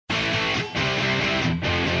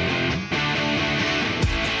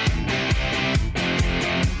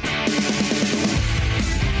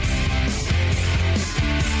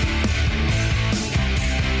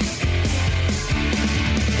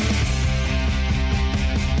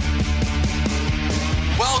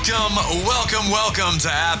Welcome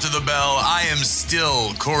to After the Bell. I am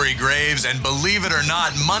still Corey Graves, and believe it or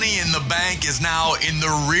not, Money in the Bank is now in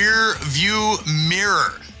the rear view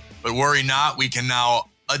mirror. But worry not, we can now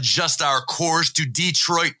adjust our course to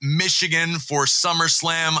Detroit, Michigan for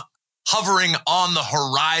SummerSlam, hovering on the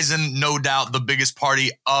horizon, no doubt the biggest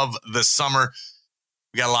party of the summer.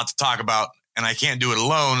 We got a lot to talk about, and I can't do it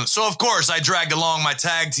alone. So, of course, I dragged along my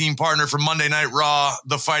tag team partner from Monday Night Raw,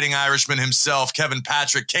 the Fighting Irishman himself, Kevin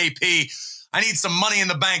Patrick, KP. I need some Money in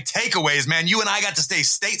the Bank takeaways, man. You and I got to stay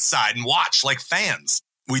stateside and watch like fans.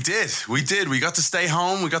 We did. We got to stay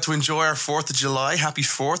home. We got to enjoy our 4th of July. Happy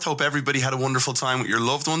 4th. Hope everybody had a wonderful time with your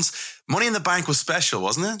loved ones. Money in the Bank was special,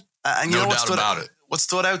 wasn't it? And you know doubt about it. What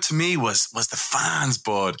stood out to me was the fans,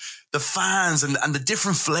 bud. The fans and the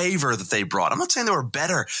different flavor that they brought. I'm not saying they were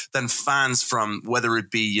better than fans from whether it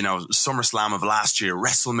be, SummerSlam of last year,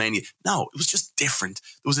 WrestleMania. No, it was just different.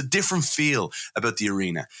 There was a different feel about the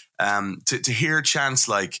arena. To hear chants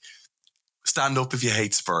like, stand up if you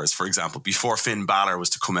hate Spurs, for example, before Finn Balor was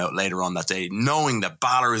to come out later on that day, knowing that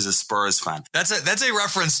Balor is a Spurs fan. That's a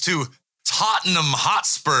reference to Tottenham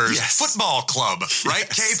Hotspurs Football Club, right,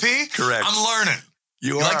 KP? Correct. I'm learning.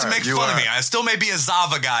 You like to make fun of me. I still may be a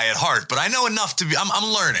Zava guy at heart, but I know enough to be.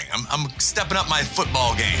 I'm learning. I'm stepping up my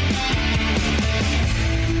football game.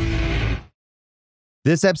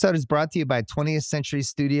 This episode is brought to you by 20th Century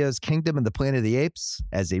Studios' Kingdom of the Planet of the Apes.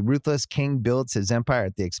 As a ruthless king builds his empire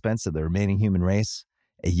at the expense of the remaining human race,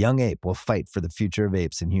 a young ape will fight for the future of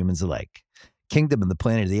apes and humans alike. Kingdom of the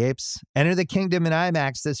Planet of the Apes. Enter the kingdom in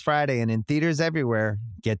IMAX this Friday and in theaters everywhere.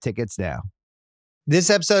 Get tickets now.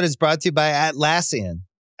 This episode is brought to you by Atlassian.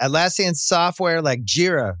 Atlassian software like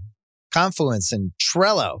Jira, Confluence, and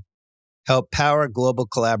Trello help power global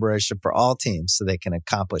collaboration for all teams so they can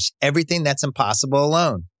accomplish everything that's impossible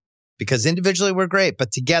alone. Because individually we're great,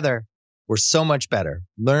 but together we're so much better.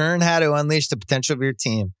 Learn how to unleash the potential of your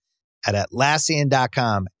team at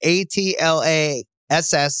Atlassian.com.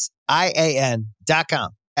 Atlassian.com.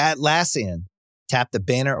 Atlassian. Tap the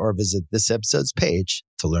banner or visit this episode's page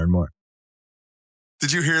to learn more.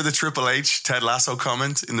 Did you hear the Triple H Ted Lasso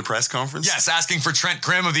comment in the press conference? Yes, asking for Trent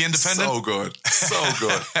Grimm of The Independent. So good.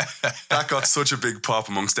 That got such a big pop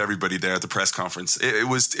amongst everybody there at the press conference. It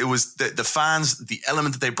was the fans, the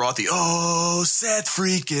element that they brought, Seth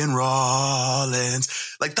freaking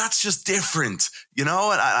Rollins. Like, that's just different, And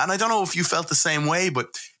I don't know if you felt the same way,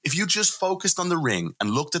 but if you just focused on the ring and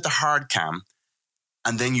looked at the hard cam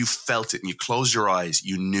and then you felt it and you closed your eyes,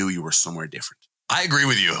 you knew you were somewhere different. I agree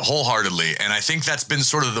with you wholeheartedly, and I think that's been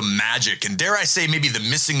sort of the magic, and dare I say maybe the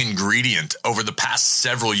missing ingredient over the past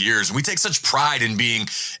several years. We take such pride in being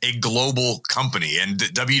a global company, and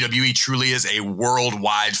WWE truly is a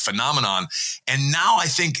worldwide phenomenon. And now I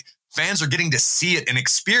think fans are getting to see it and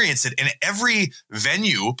experience it in every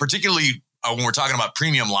venue, particularly when we're talking about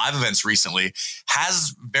premium live events recently,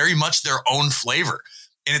 has very much their own flavor.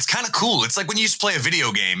 And it's kind of cool. It's like when you used to play a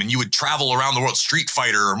video game and you would travel around the world, Street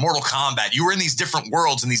Fighter or Mortal Kombat. You were in these different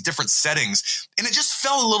worlds and these different settings, and it just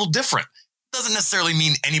felt a little different. It doesn't necessarily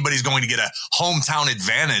mean anybody's going to get a hometown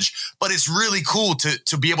advantage, but it's really cool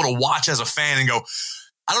to be able to watch as a fan and go,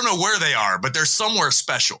 I don't know where they are, but they're somewhere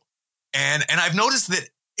special. And I've noticed that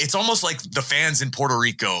it's almost like the fans in Puerto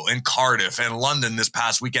Rico and Cardiff and London this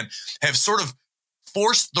past weekend have sort of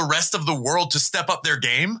forced the rest of the world to step up their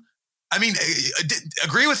game. I mean,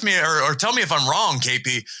 agree with me or tell me if I'm wrong,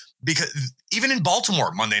 KP, because even in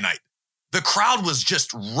Baltimore Monday night, the crowd was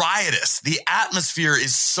just riotous. The atmosphere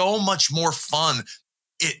is so much more fun.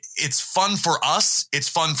 It's fun for us. It's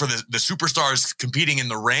fun for the superstars competing in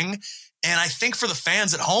the ring. And I think for the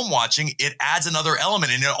fans at home watching, it adds another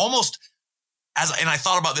element. And it almost, and I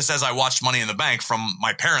thought about this as I watched Money in the Bank from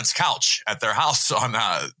my parents' couch at their house on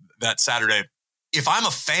that Saturday. If I'm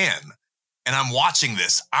a fan and I'm watching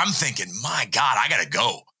this, I'm thinking, my God, I got to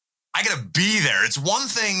go. I got to be there. It's one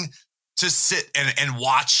thing to sit and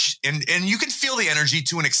watch, and you can feel the energy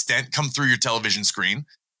to an extent come through your television screen,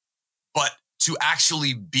 but to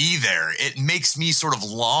actually be there, it makes me sort of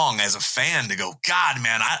long as a fan to go, God,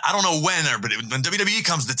 man, I don't know when, but when WWE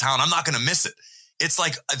comes to town, I'm not going to miss it. It's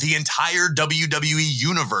like the entire WWE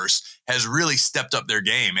universe has really stepped up their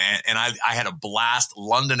game, and I had a blast.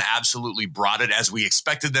 London absolutely brought it as we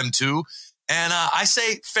expected them to. And I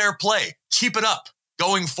say fair play. Keep it up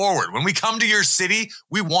going forward. When we come to your city,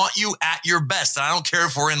 we want you at your best. And I don't care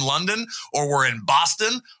if we're in London or we're in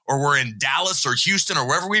Boston or we're in Dallas or Houston or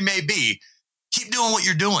wherever we may be. Keep doing what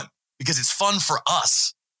you're doing because it's fun for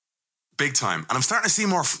us. Big time. And I'm starting to see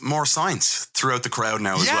more signs throughout the crowd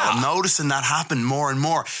now as well. I'm noticing that happen more and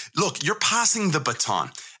more. Look, you're passing the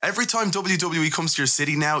baton. Every time WWE comes to your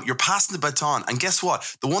city now, you're passing the baton. And guess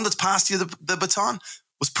what? The one that's passed you the baton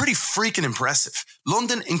was pretty freaking impressive.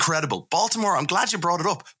 London, incredible. Baltimore, I'm glad you brought it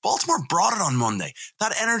up. Baltimore brought it on Monday.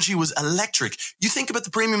 That energy was electric. You think about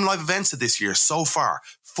the premium live events of this year so far.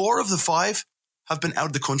 4 of the 5 have been out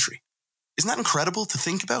of the country. Isn't that incredible to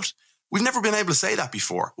think about? We've never been able to say that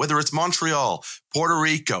before. Whether it's Montreal, Puerto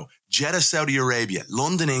Rico, Jeddah, Saudi Arabia,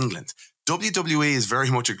 London, England. WWE is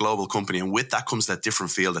very much a global company, and with that comes that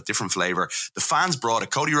different feel, that different flavor. The fans brought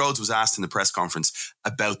it. Cody Rhodes was asked in the press conference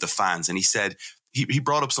about the fans, and he said, he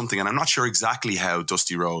brought up something, and I'm not sure exactly how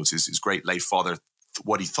Dusty Rhodes, his great late father,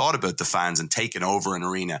 what he thought about the fans and taking over an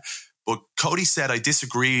arena. But Cody said, I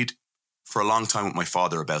disagreed for a long time with my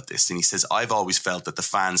father about this. And he says, I've always felt that the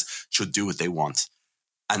fans should do what they want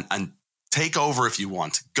and take over if you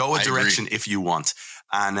want, go a direction if you want.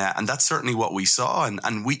 And that's certainly what we saw.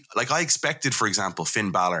 And we, like I expected, for example,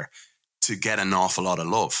 Finn Balor to get an awful lot of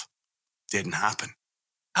love. Didn't happen.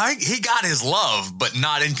 He got his love, but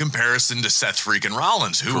not in comparison to Seth freaking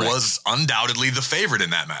Rollins, who was undoubtedly the favorite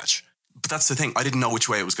in that match. But that's the thing. I didn't know which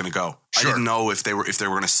way it was going to go. Sure. I didn't know if they were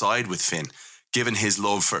going to side with Finn, given his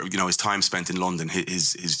love for, his time spent in London.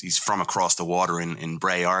 He's from across the water in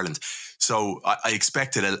Bray, Ireland. So I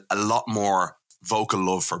expected a lot more vocal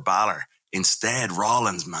love for Balor. Instead,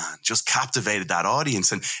 Rollins, man, just captivated that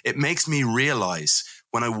audience. And it makes me realize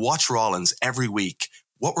when I watch Rollins every week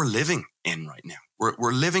what we're living in right now.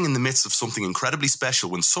 We're living in the midst of something incredibly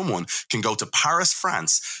special when someone can go to Paris,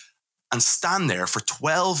 France and stand there for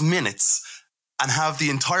 12 minutes and have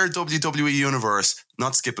the entire WWE universe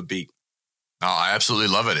not skip a beat. Oh, I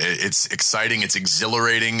absolutely love it. It's exciting, it's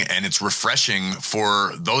exhilarating, and it's refreshing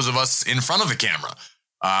for those of us in front of the camera.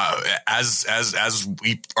 As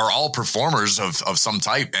we are all performers of some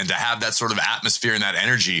type, and to have that sort of atmosphere and that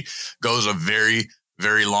energy goes a very,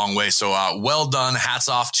 very long way. So well done. Hats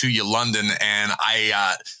off to you, London. And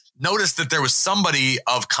I noticed that there was somebody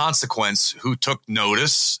of consequence who took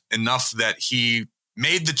notice enough that he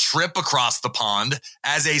made the trip across the pond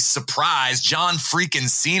as a surprise. John freaking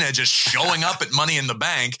Cena just showing up at Money in the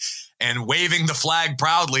Bank and waving the flag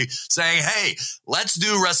proudly, saying, hey, let's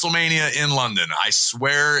do WrestleMania in London. I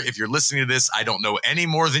swear, if you're listening to this, I don't know any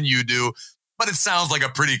more than you do, but it sounds like a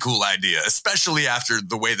pretty cool idea, especially after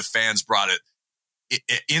the way the fans brought it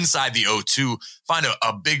inside the O2. Find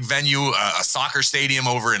a big venue, a soccer stadium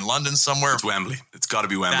over in London somewhere. It's Wembley. It's got to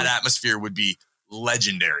be Wembley. That atmosphere would be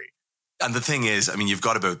legendary. And the thing is, I mean, you've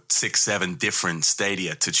got about 6-7 different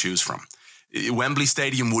stadia to choose from. Wembley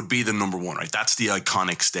Stadium would be the number one, right? That's the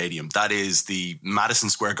iconic stadium. That is the Madison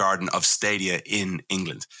Square Garden of stadia in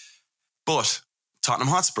England. But Tottenham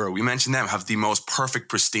Hotspur, we mentioned them, have the most perfect,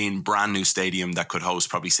 pristine, brand new stadium that could host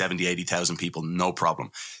probably 70, 80,000 people, no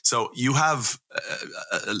problem. So you have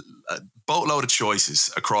a boatload of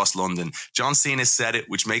choices across London. John Cena said it,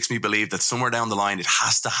 which makes me believe that somewhere down the line, it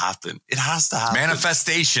has to happen. It has to happen.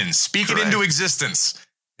 Manifestation. Speak Correct. It into existence.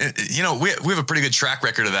 You know, we have a pretty good track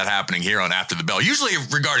record of that happening here on After the Bell, usually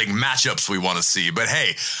regarding matchups we want to see. But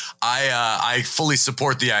hey, I fully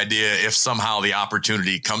support the idea if somehow the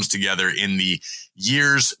opportunity comes together in the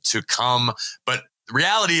years to come. But the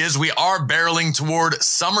reality is we are barreling toward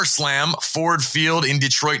SummerSlam, Ford Field in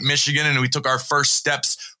Detroit, Michigan. And we took our first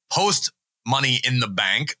steps post Money in the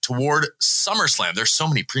Bank toward SummerSlam. There's so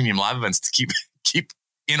many premium live events to keep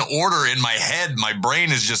in order in my head. My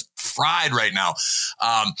brain is just fried right now.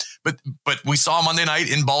 But we saw Monday night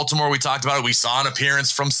in Baltimore. We talked about it. We saw an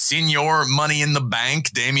appearance from Senior Money in the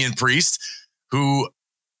Bank, Damian Priest, who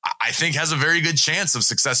I think has a very good chance of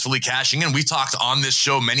successfully cashing in. We talked on this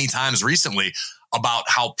show many times recently about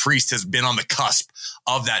how Priest has been on the cusp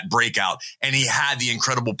of that breakout. And he had the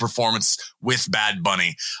incredible performance with Bad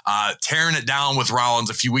Bunny, tearing it down with Rollins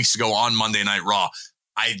a few weeks ago on Monday Night Raw.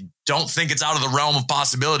 I don't think it's out of the realm of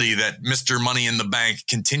possibility that Mr. Money in the Bank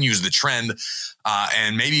continues the trend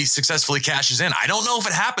and maybe successfully cashes in. I don't know if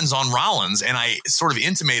it happens on Rollins, and I sort of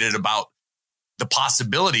intimated about the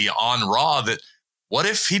possibility on Raw that what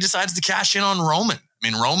if he decides to cash in on Roman? I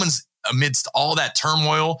mean, Roman's amidst all that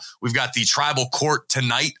turmoil. We've got the Tribal Court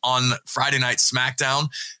tonight on Friday Night SmackDown.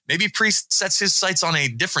 Maybe Priest sets his sights on a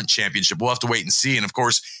different championship. We'll have to wait and see. And of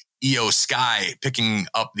course, Io Sky picking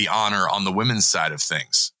up the honor on the women's side of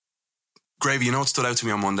things. Gravy, you know what stood out to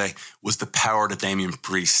me on Monday was the power that Damian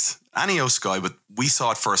Priest and Io Sky, but we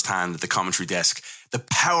saw it firsthand at the commentary desk, the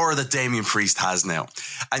power that Damian Priest has now.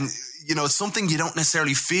 And, you know, it's something you don't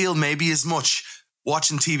necessarily feel maybe as much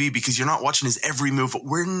watching TV because you're not watching his every move, but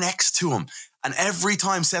we're next to him. And every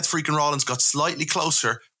time Seth freaking Rollins got slightly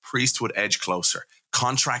closer, Priest would edge closer,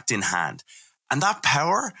 contract in hand. And that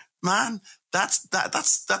power, man,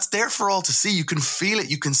 that's there for all to see. You can feel it,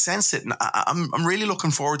 you can sense it, and I'm really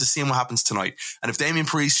looking forward to seeing what happens tonight. And if Damian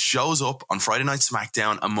Priest shows up on Friday Night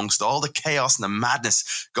SmackDown amongst all the chaos and the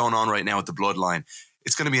madness going on right now with the Bloodline,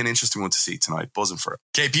 it's going to be an interesting one to see tonight. Buzzing for it.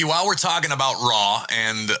 KP, while we're talking about Raw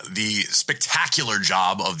and the spectacular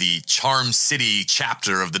job of the Charm City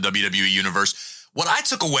chapter of the WWE Universe, what I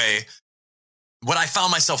took away, what I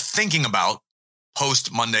found myself thinking about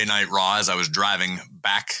post Monday Night Raw as I was driving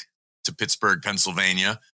back to Pittsburgh,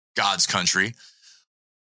 Pennsylvania, God's country,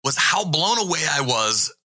 was how blown away I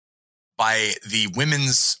was by the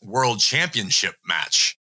Women's World Championship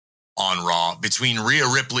match on Raw between Rhea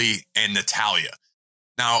Ripley and Natalya.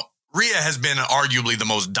 Now, Rhea has been arguably the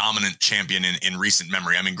most dominant champion in recent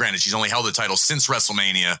memory. I mean, granted, she's only held the title since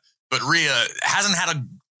WrestleMania, but Rhea hasn't had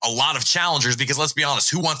a lot of challengers because, let's be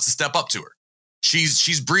honest, who wants to step up to her?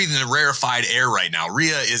 She's breathing the rarefied air right now.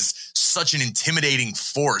 Rhea is such an intimidating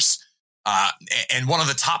force and one of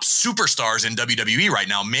the top superstars in WWE right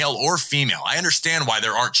now, male or female. I understand why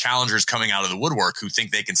there aren't challengers coming out of the woodwork who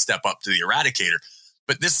think they can step up to the Eradicator.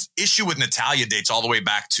 But this issue with Natalya dates all the way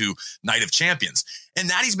back to Night of Champions. And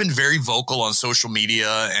Natty's been very vocal on social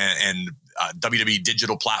media and WWE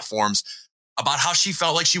digital platforms about how she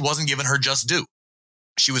felt like she wasn't given her just due.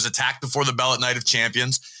 She was attacked before the bell at Night of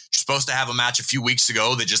Champions. She's supposed to have a match a few weeks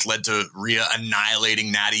ago that just led to Rhea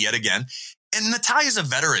annihilating Natty yet again. And Natalya's a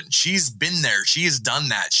veteran. She's been there. She has done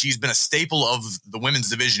that. She's been a staple of the women's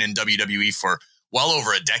division in WWE for well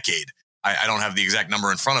over a decade. I don't have the exact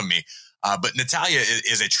number in front of me. But Natalya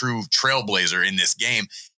is a true trailblazer in this game,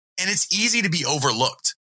 and it's easy to be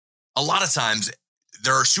overlooked. A lot of times,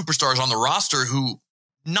 there are superstars on the roster who,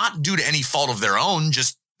 not due to any fault of their own,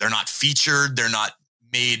 just they're not featured, they're not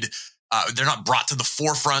made, they're not brought to the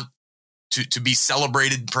forefront to be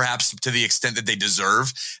celebrated, perhaps to the extent that they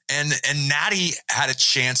deserve. And Natty had a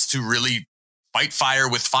chance to really fight fire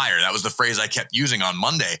with fire. That was the phrase I kept using on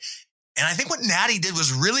Monday. And I think what Natty did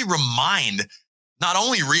was really remind not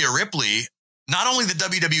only Rhea Ripley, not only the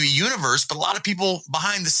WWE universe, but a lot of people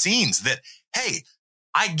behind the scenes that, hey,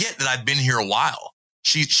 I get that I've been here a while.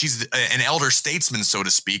 She's an elder statesman, so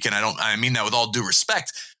to speak. And I mean that with all due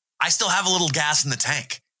respect. I still have a little gas in the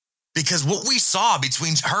tank because what we saw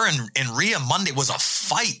between her and Rhea Monday was a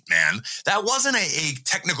fight, man. That wasn't a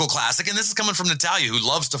technical classic. And this is coming from Natalya, who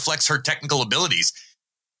loves to flex her technical abilities.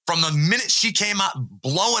 From the minute she came out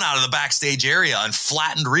blowing out of the backstage area and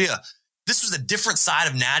flattened Rhea, this was a different side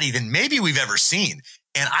of Natty than maybe we've ever seen.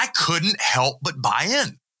 And I couldn't help but buy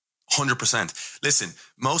in. 100%. Listen,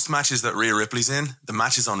 most matches that Rhea Ripley's in, the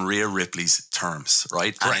match is on Rhea Ripley's terms,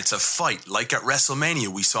 right? And it's a fight. Like at WrestleMania,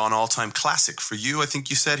 we saw an all-time classic. For you, I think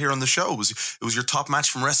you said here on the show, it was your top match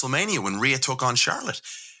from WrestleMania when Rhea took on Charlotte.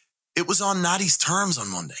 It was on Natty's terms on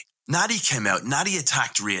Monday. Natty came out. Natty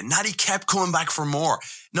attacked Rhea. Natty kept coming back for more.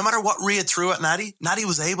 No matter what Rhea threw at Natty, Natty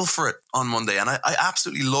was able for it on Monday. And I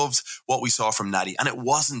absolutely loved what we saw from Natty. And it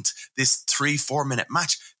wasn't this 3-4 minute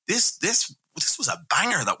match. This was a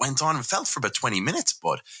banger that went on and felt for about 20 minutes,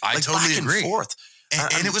 bud. I totally agree. Forth.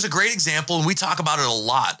 And it was a great example. And we talk about it a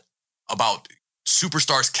lot about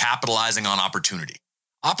superstars capitalizing on opportunity.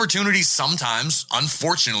 Opportunities sometimes,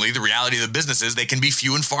 unfortunately, the reality of the business is they can be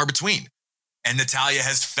few and far between. And Natalya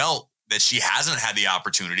has felt that she hasn't had the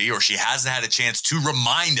opportunity or she hasn't had a chance to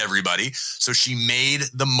remind everybody. So she made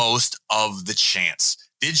the most of the chance.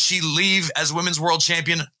 Did she leave as Women's World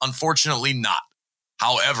Champion? Unfortunately not.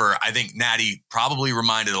 However, I think Natty probably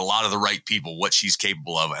reminded a lot of the right people what she's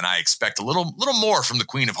capable of. And I expect a little more from the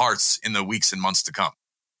Queen of Hearts in the weeks and months to come.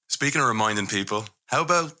 Speaking of reminding people, how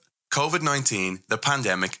about COVID-19, the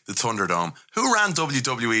pandemic, the Thunderdome? Who ran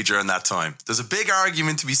WWE during that time? There's a big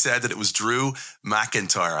argument to be said that it was Drew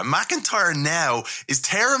McIntyre. And McIntyre now is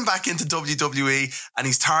tearing back into WWE and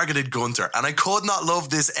he's targeted Gunther. And I could not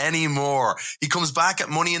love this anymore. He comes back at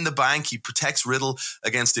Money in the Bank. He protects Riddle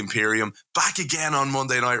against Imperium. Back again on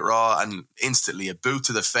Monday Night Raw and instantly a boot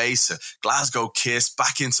to the face, a Glasgow kiss,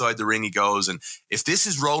 back inside the ring he goes. And if this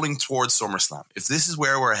is rolling towards SummerSlam, if this is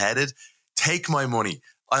where we're headed, take my money.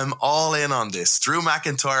 I'm all in on this. Drew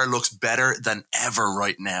McIntyre looks better than ever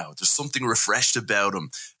right now. There's something refreshed about him,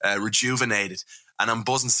 rejuvenated. And I'm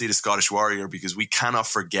buzzing to see the Scottish Warrior because we cannot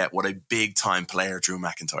forget what a big-time player Drew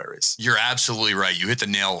McIntyre is. You're absolutely right. You hit the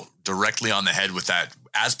nail directly on the head with that.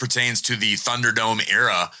 As pertains to the Thunderdome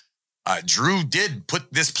era, Drew did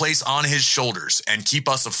put this place on his shoulders and keep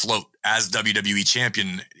us afloat as WWE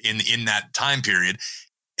champion in that time period.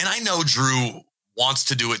 And I know Drew wants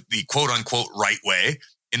to do it the quote-unquote right way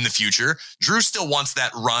in the future. Drew still wants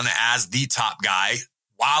that run as the top guy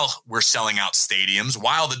while we're selling out stadiums,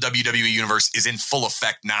 while the WWE Universe is in full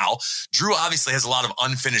effect now. Drew obviously has a lot of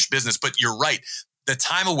unfinished business, but you're right. The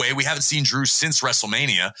time away, we haven't seen Drew since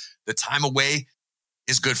WrestleMania. The time away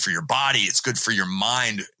is good for your body. It's good for your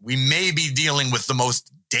mind. We may be dealing with the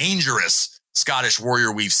most dangerous Scottish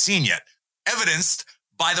Warrior we've seen yet, evidenced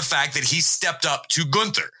by the fact that he stepped up to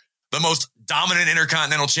Gunther, the most dominant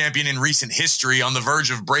Intercontinental Champion in recent history, on the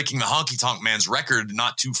verge of breaking the Honky Tonk Man's record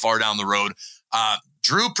not too far down the road.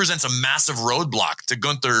 Drew presents a massive roadblock to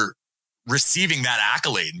Gunther receiving that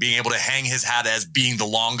accolade and being able to hang his hat as being the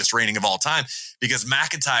longest reigning of all time, because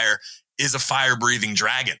McIntyre is a fire-breathing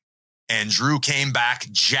dragon. And Drew came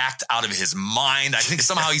back jacked out of his mind. I think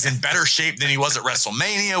somehow he's in better shape than he was at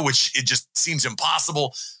WrestleMania, which it just seems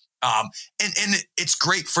impossible. And it's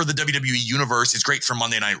great for the WWE Universe. It's great for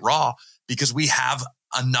Monday Night Raw because we have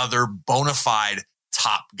another bona fide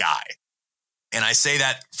top guy. And I say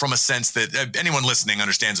that from a sense that anyone listening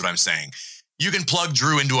understands what I'm saying. You can plug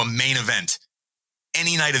Drew into a main event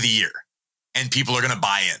any night of the year, and people are going to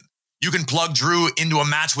buy in. You can plug Drew into a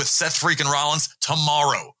match with Seth freaking Rollins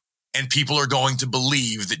tomorrow, and people are going to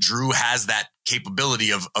believe that Drew has that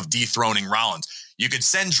capability of dethroning Rollins. You could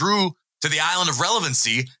send Drew to the island of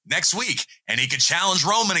relevancy next week, and he could challenge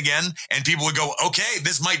Roman again, and people would go, okay,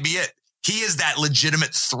 this might be it. He is that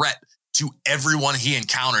legitimate threat to everyone he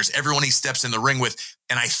encounters, everyone he steps in the ring with.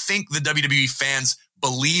 And I think the WWE fans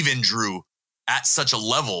believe in Drew at such a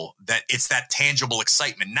level that it's that tangible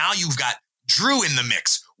excitement. Now you've got Drew in the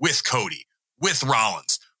mix with Cody, with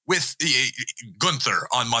Rollins, with Gunther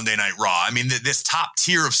on Monday Night Raw. I mean, this top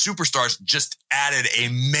tier of superstars just added a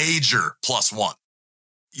major +1.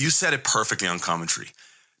 You said it perfectly on commentary.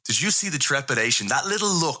 Did you see the trepidation, that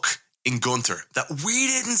little look in Gunther that we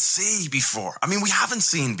didn't see before? I mean, we haven't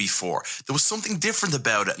seen before. There was something different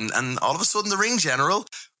about it. And all of a sudden, the ring general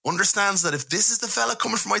understands that if this is the fella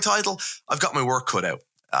coming for my title, I've got my work cut out.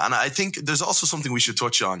 And I think there's also something we should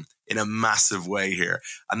touch on in a massive way here.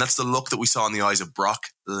 And that's the look that we saw in the eyes of Brock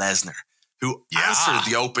Lesnar, who answered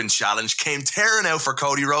the open challenge, came tearing out for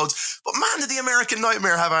Cody Rhodes. But man, did the American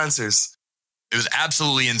Nightmare have answers. It was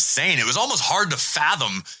absolutely insane. It was almost hard to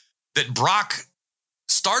fathom that Brock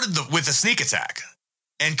started with a sneak attack,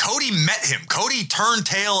 and Cody met him. Cody turned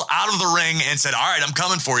tail out of the ring and said, all right, I'm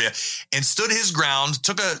coming for you, and stood his ground,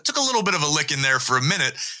 took a little bit of a lick in there for a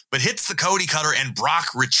minute, but hits the Cody cutter, and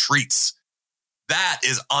Brock retreats. That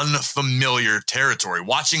is unfamiliar territory.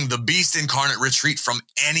 Watching the Beast incarnate retreat from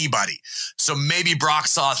anybody. So maybe Brock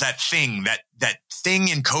saw that thing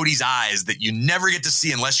in Cody's eyes that you never get to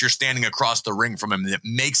see unless you're standing across the ring from him, that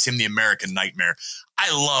makes him the American Nightmare.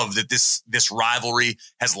 I love that this rivalry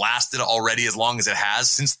has lasted already as long as it has,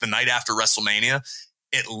 since the night after WrestleMania.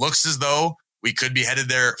 It looks as though we could be headed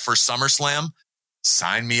there for SummerSlam.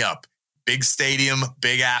 Sign me up. Big stadium,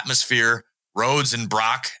 big atmosphere, Rhodes and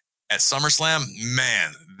Brock at SummerSlam.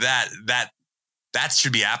 Man, that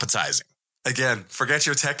should be appetizing. Again, forget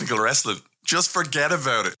your technical wrestling. Just forget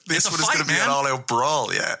about it. This one is going to be man. An all-out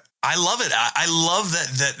brawl, yeah. I love it. I love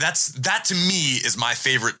that to me is my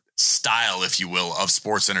favorite style, if you will, of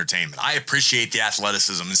sports entertainment. I appreciate the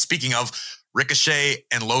athleticism. And speaking of, Ricochet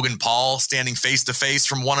and Logan Paul standing face to face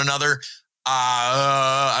from one another,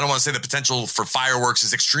 I don't want to say the potential for fireworks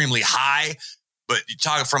is extremely high, but you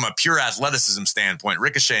talk from a pure athleticism standpoint,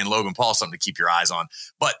 Ricochet and Logan Paul is something to keep your eyes on.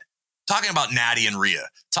 But talking about Natty and Rhea,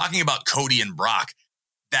 talking about Cody and Brock,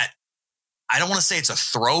 that I don't want to say it's a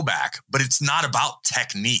throwback, but it's not about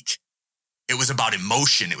technique. It was about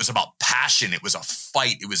emotion. It was about passion. It was a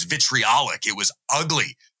fight. It was vitriolic. It was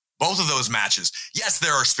ugly. Both of those matches. Yes,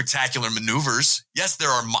 there are spectacular maneuvers. Yes,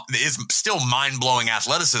 there is still mind-blowing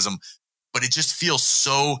athleticism, but it just feels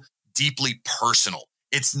so deeply personal.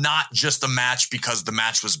 It's not just a match because the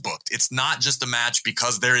match was booked. It's not just a match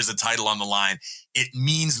because there is a title on the line. It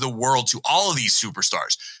means the world to all of these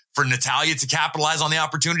superstars. For Natalya to capitalize on the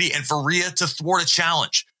opportunity, and for Rhea to thwart a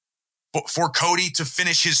challenge. For Cody to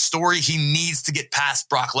finish his story, he needs to get past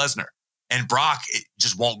Brock Lesnar. And Brock, it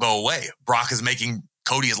just won't go away. Brock is making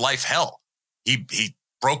Cody's life hell. He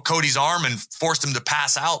broke Cody's arm and forced him to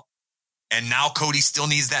pass out. And now Cody still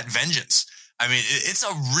needs that vengeance. I mean, it's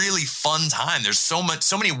a really fun time. There's so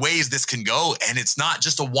many ways this can go, and it's not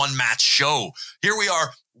just a one-match show. Here we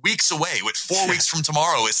are, weeks away, with 4 weeks from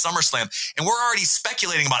tomorrow is SummerSlam, and we're already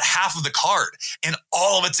speculating about half of the card, and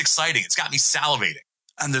all of it's exciting. It's got me salivating.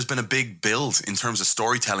 And there's been a big build in terms of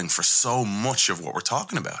storytelling for so much of what we're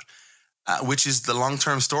talking about, which is the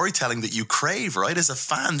long-term storytelling that you crave, right? As a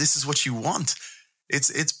fan, this is what you want.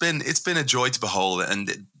 It's been a joy to behold,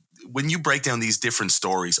 and when you break down these different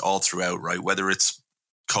stories all throughout, right, whether it's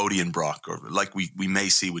Cody and Brock, or like we may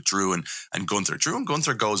see with Drew and Gunther. Drew and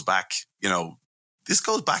Gunther goes back, this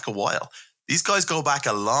goes back a while. These guys go back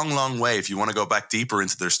a long, long way if you want to go back deeper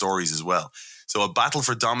into their stories as well. So a battle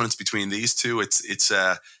for dominance between these two, it's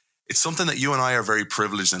something that you and I are very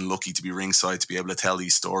privileged and lucky to be ringside to be able to tell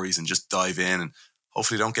these stories and just dive in and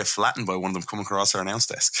hopefully don't get flattened by one of them coming across our announce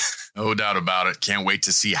desk. No doubt about it. Can't wait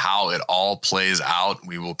to see how it all plays out.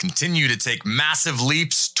 We will continue to take massive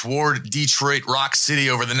leaps toward Detroit Rock City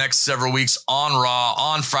over the next several weeks on Raw,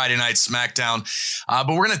 on Friday Night SmackDown. But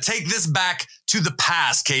we're going to take this back to the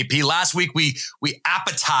past, KP. Last week, we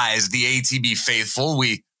appetized the ATB faithful.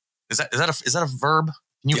 Is that a verb?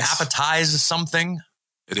 Can you appetize something?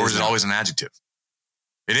 Or is it always an adjective?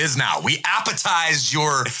 It is now. We appetized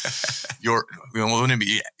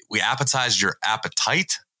we appetized your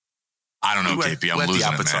appetite. I don't know, KP. I'm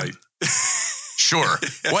losing it, man. Sure.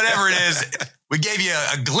 Whatever it is, we gave you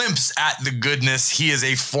a glimpse at the goodness. He is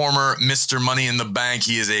a former Mr. Money in the Bank.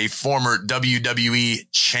 He is a former WWE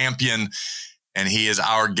champion, and he is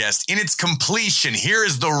our guest. In its completion, here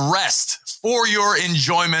is the rest for your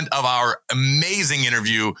enjoyment of our amazing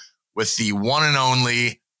interview with the one and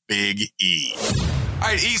only Big E. All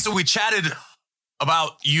right, E, so we chatted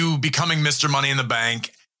about you becoming Mr. Money in the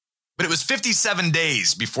Bank, but it was 57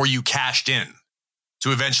 days before you cashed in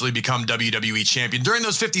to eventually become WWE champion. During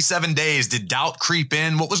those 57 days, did doubt creep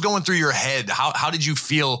in? What was going through your head? How did you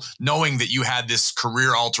feel knowing that you had this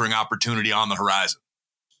career-altering opportunity on the horizon?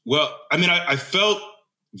 Well, I mean, I felt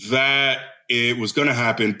that it was going to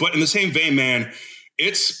happen, but in the same vein, man,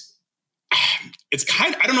 it's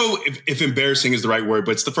kind of, I don't know if embarrassing is the right word,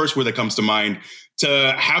 but it's the first word that comes to mind,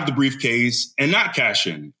 to have the briefcase and not cash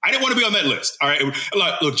in. I didn't want to be on that list. All right.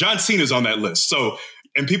 Look, John Cena's on that list. So,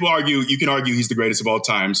 and people you can argue he's the greatest of all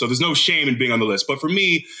time. So there's no shame in being on the list. But for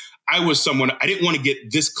me, I didn't want to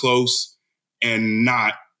get this close and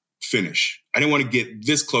not finish. I didn't want to get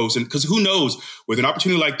this close. And because who knows, with an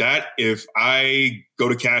opportunity like that, if I go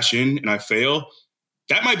to cash in and I fail,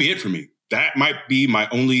 that might be it for me. That might be my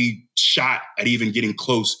only shot at even getting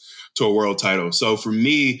close to a world title. So for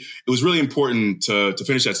me, it was really important to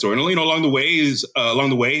finish that story. And along the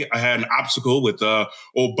way, I had an obstacle with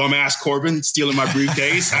old bum ass Corbin stealing my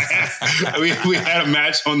briefcase. We had a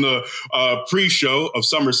match on the pre-show of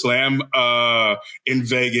SummerSlam in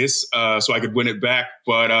Vegas, so I could win it back.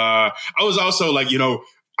 But I was also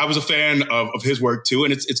I was a fan of his work too,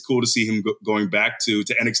 and it's cool to see him going back to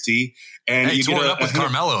NXT. And he tore it up with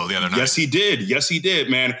Carmelo the other night. Yes, he did,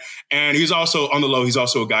 man. And he's also on the low. He's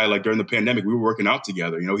also a guy, like, during the pandemic, we were working out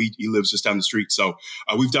together. He lives just down the street, so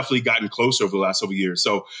we've definitely gotten closer over the last several years.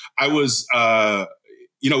 So I was, so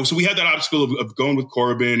we had that obstacle of going with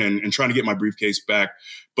Corbin and trying to get my briefcase back.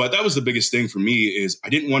 But that was the biggest thing for me, is I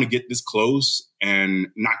didn't want to get this close and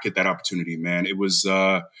not get that opportunity, man. It was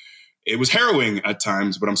harrowing at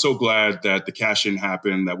times, but I'm so glad that the cash-in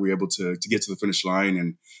happened, that we were able to get to the finish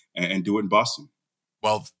line and do it in Boston.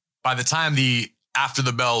 Well, by the time the After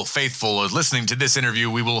the Bell faithful is listening to this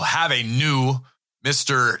interview, we will have a new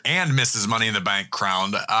Mr. and Mrs. Money in the Bank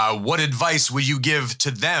crowned. What advice would you give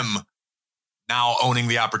to them now owning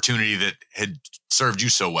the opportunity that had served you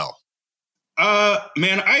so well?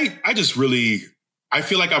 Man, I just really... I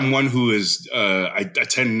feel like I'm one who is, I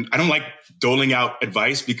don't like doling out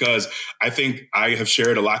advice, because I think I have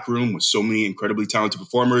shared a locker room with so many incredibly talented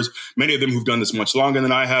performers, many of them who've done this much longer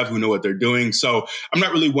than I have, who know what they're doing. So I'm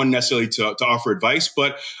not really one necessarily to offer advice,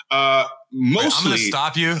 but mostly... I'm going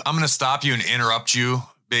to stop you and interrupt you,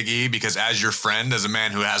 Big E, because as your friend, as a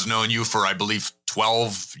man who has known you for, I believe,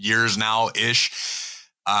 12 years now-ish,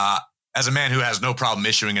 as a man who has no problem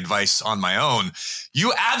issuing advice on my own,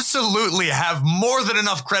 you absolutely have more than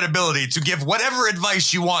enough credibility to give whatever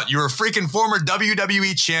advice you want. You're a freaking former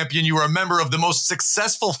WWE champion. You are a member of the most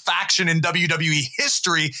successful faction in WWE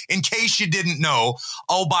history, in case you didn't know.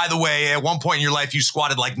 Oh, by the way, at one point in your life, you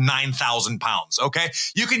squatted like 9,000 pounds, okay?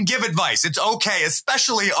 You can give advice. It's okay,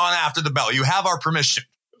 especially on After the Bell. You have our permission.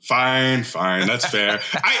 Fine. That's fair.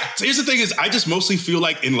 Here's the thing is, I just mostly feel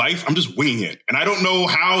like in life, I'm just winging it. And I don't know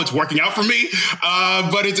how it's working out for me,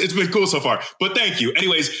 but it's been cool so far. But thank you.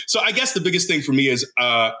 Anyways, so I guess the biggest thing for me is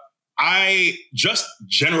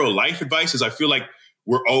general life advice is, I feel like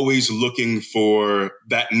we're always looking for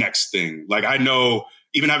that next thing. Like, I know,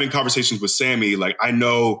 even having conversations with Sammy, like, I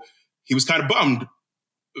know he was kind of bummed.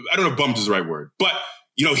 I don't know if bummed is the right word, but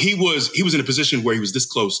he was in a position where he was this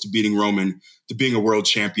close to beating Roman, to being a world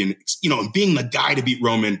champion, and being the guy to beat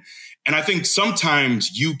Roman. And I think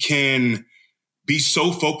sometimes you can be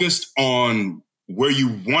so focused on where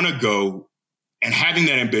you want to go and having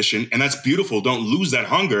that ambition, and that's beautiful. Don't lose that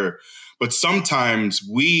hunger. But sometimes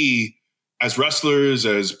we, as wrestlers,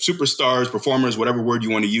 as superstars, performers, whatever word you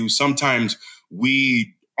want to use, sometimes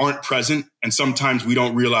we aren't present and sometimes we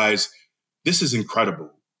don't realize this is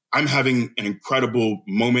incredible. I'm having an incredible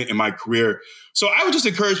moment in my career. So I would just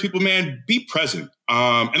encourage people, man, be present.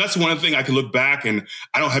 And that's one thing I can look back and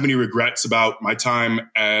I don't have any regrets about my time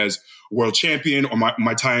as world champion or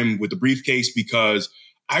my time with the briefcase because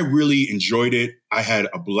I really enjoyed it. I had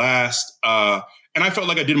a blast. And I felt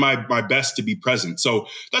like I did my best to be present. So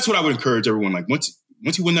that's what I would encourage everyone. Like once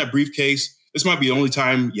you win that briefcase, this might be the only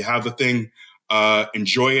time you have the thing.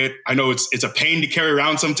 Enjoy it. I know it's a pain to carry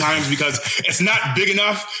around sometimes because it's not big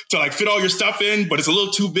enough to like fit all your stuff in, but it's a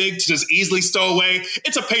little too big to just easily stow away.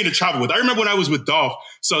 It's a pain to travel with. I remember when I was with Dolph.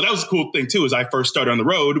 So that was a cool thing too, is I first started on the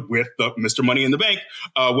road with Mr. Money in the Bank,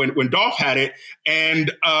 when Dolph had it.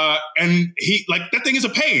 And he like, that thing is a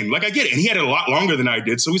pain. Like I get it. And he had it a lot longer than I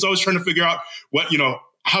did. So he's always trying to figure out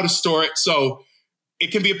how to store it. So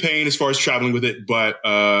it can be a pain as far as traveling with it, but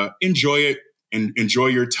enjoy it. And enjoy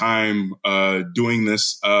your time doing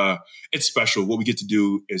this. It's special. What we get to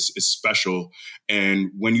do is special. And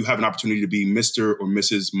when you have an opportunity to be Mr. or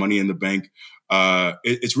Mrs. Money in the Bank,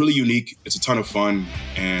 it's really unique. It's a ton of fun.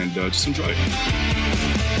 And just enjoy it.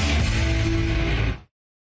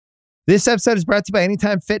 This episode is brought to you by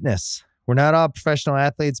Anytime Fitness. We're not all professional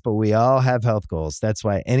athletes, but we all have health goals. That's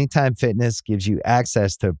why Anytime Fitness gives you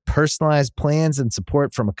access to personalized plans and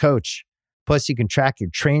support from a coach. Plus, you can track your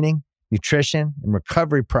training, nutrition, and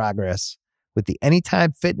recovery progress with the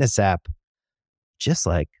Anytime Fitness app, just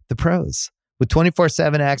like the pros. With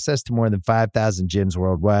 24/7 access to more than 5,000 gyms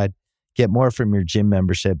worldwide, get more from your gym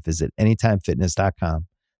membership. Visit anytimefitness.com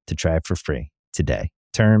to try it for free today.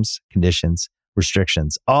 Terms, conditions,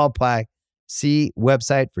 restrictions all apply. See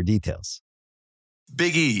website for details.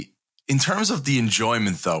 Big E, in terms of the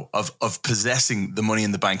enjoyment, though, of possessing the Money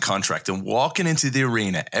in the Bank contract and walking into the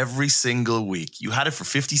arena every single week, you had it for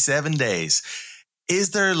 57 days. Is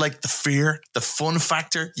there like the fear, the fun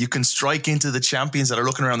factor? You can strike into the champions that are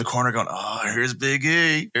looking around the corner going, oh, here's Big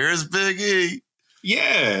E, here's Big E.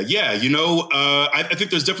 Yeah. I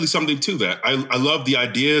think there's definitely something to that. I love the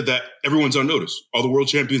idea that everyone's on notice. All the world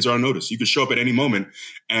champions are on notice. You could show up at any moment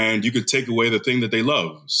and you could take away the thing that they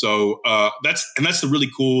love. So that's the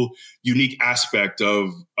really cool, unique aspect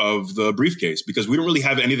of the briefcase, because we don't really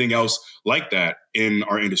have anything else like that in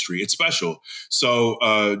our industry. It's special. So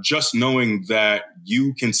just knowing that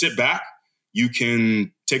you can sit back, you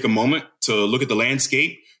can take a moment to look at the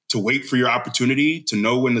landscape, to wait for your opportunity, to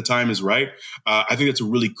know when the time is right. I think that's a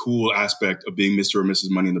really cool aspect of being Mr. or Mrs.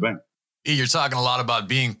 Money in the Bank. You're talking a lot about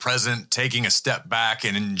being present, taking a step back,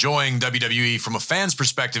 and enjoying WWE from a fan's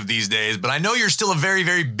perspective these days. But I know you're still a very,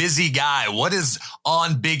 very busy guy. What is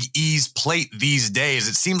on Big E's plate these days?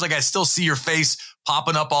 It seems like I still see your face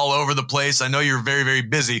popping up all over the place. I know you're very, very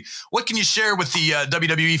busy. What can you share with the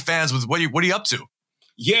WWE fans? With what are you up to?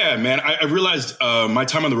 Yeah, man, I realized my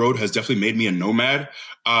time on the road has definitely made me a nomad.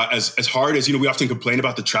 As hard as, we often complain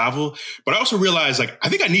about the travel, but I also realize, like, I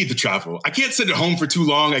think I need the travel. I can't sit at home for too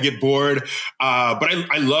long. I get bored. But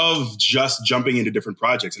I love just jumping into different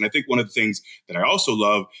projects. And I think one of the things that I also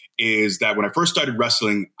love is that when I first started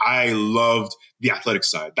wrestling, I loved the athletic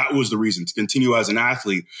side. That was the reason to continue as an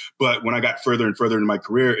athlete. But when I got further and further in my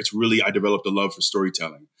career, it's really, I developed a love for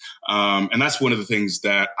storytelling. And that's one of the things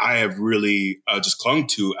that I have really just clung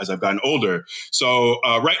to as I've gotten older. So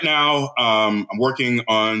right now, I'm working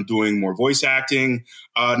on doing more voice acting.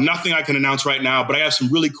 Nothing I can announce right now, but I have some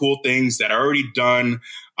really cool things that are already done,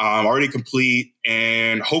 already complete,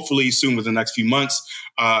 and hopefully soon within the next few months,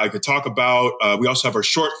 I could talk about. We also have our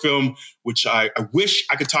short film, which I wish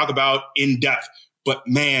I could talk about in depth, but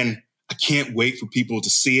man, I can't wait for people to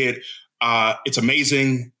see it. It's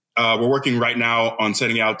amazing. We're working right now on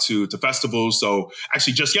setting out to festivals. So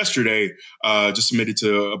actually just yesterday, just submitted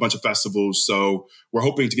to a bunch of festivals. So we're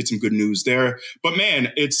hoping to get some good news there. But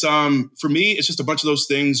man, it's for me, it's just a bunch of those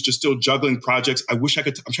things, just still juggling projects. I wish I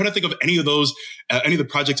could. I'm trying to think of any of those, any of the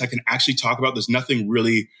projects I can actually talk about. There's nothing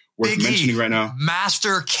really worth mentioning right now.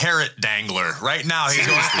 Master Carrot Dangler. Right now, he's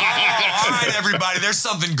going, oh, all right, everybody, there's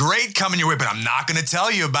something great coming your way, but I'm not going to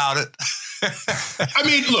tell you about it. I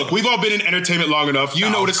mean, look, we've all been in entertainment long enough. You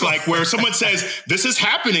know what it's like where someone says, this is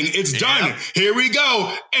happening. It's done. Here we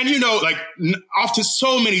go. And, like often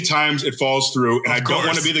so many times it falls through. And I don't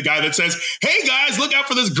want to be the guy that says, hey, guys, look out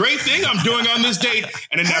for this great thing I'm doing on this date.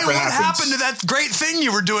 And it never happens. What happened to that great thing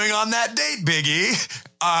you were doing on that date, Big E?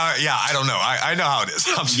 Yeah, I don't know. I know how it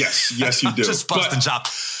is. Yes, you do. Just busting chop.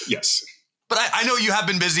 Yes. But I know you have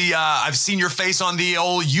been busy. I've seen your face on the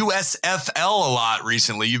old USFL a lot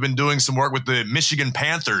recently. You've been doing some work with the Michigan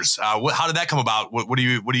Panthers. How did that come about? What are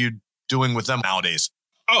you doing with them nowadays?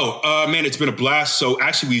 Man, it's been a blast. So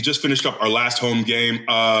actually, we just finished up our last home game.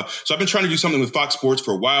 So I've been trying to do something with Fox Sports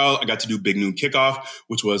for a while. I got to do Big Noon Kickoff,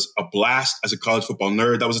 which was a blast as a college football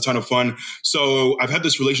nerd. That was a ton of fun. So I've had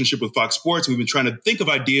this relationship with Fox Sports. We've been trying to think of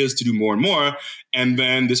ideas to do more and more. And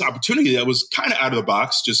then this opportunity that was kind of out of the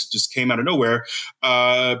box, just came out of nowhere,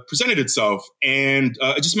 presented itself. And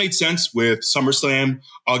it just made sense with SummerSlam,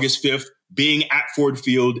 August 5th, being at Ford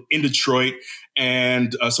Field in Detroit.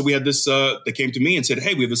 And so we had this, they came to me and said,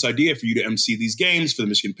 hey, we have this idea for you to MC these games for the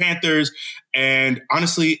Michigan Panthers. And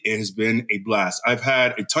honestly, it has been a blast. I've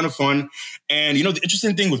had a ton of fun. And, the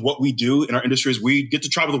interesting thing with what we do in our industry is we get to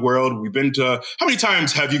travel the world. We've been to, how many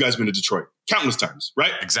times have you guys been to Detroit? Countless times,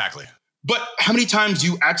 right? Exactly. But how many times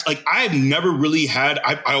do you I've never really had,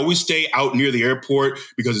 I always stay out near the airport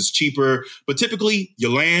because it's cheaper. But typically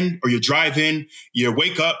you land or you drive in, you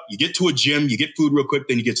wake up, you get to a gym, you get food real quick,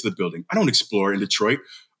 then you get to the building. I don't explore in Detroit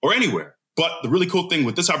or anywhere. But the really cool thing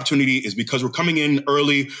with this opportunity is because we're coming in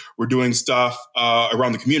early, we're doing stuff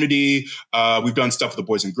around the community. We've done stuff with the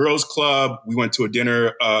Boys and Girls Club. We went to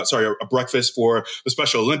a breakfast for the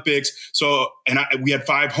Special Olympics. So, we had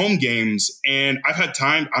 5 home games, and I've had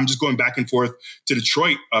time. I'm just going back and forth to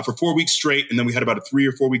Detroit for 4 weeks straight. And then we had about a 3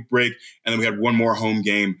 or 4 week break. And then we had one more home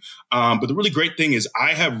game. But the really great thing is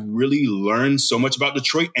I have really learned so much about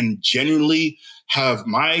Detroit and genuinely have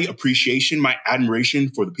my appreciation, my admiration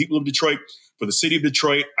for the people of Detroit, for the city of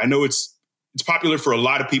Detroit. I know it's popular for a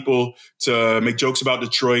lot of people to make jokes about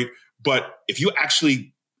Detroit, but if you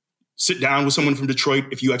actually sit down with someone from Detroit,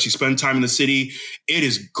 if you actually spend time in the city, it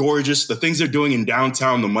is gorgeous. The things they're doing in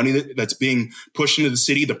downtown, the money that's being pushed into the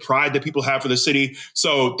city, the pride that people have for the city.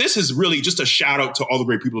 So this is really just a shout out to all the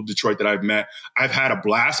great people of Detroit that I've met. I've had a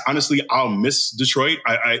blast. Honestly, I'll miss Detroit.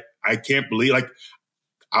 I can't believe,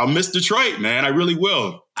 I'll miss Detroit, man. I really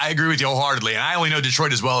will. I agree with you wholeheartedly. And I only know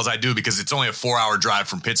Detroit as well as I do because it's only a 4-hour drive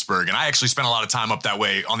from Pittsburgh. And I actually spent a lot of time up that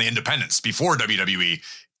way on the Independence before WWE,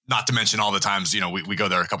 not to mention all the times, we go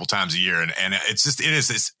there a couple times a year. And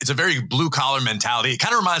it's a very blue collar mentality. It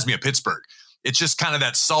kind of reminds me of Pittsburgh. It's just kind of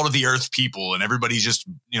that salt of the earth people, and everybody's just,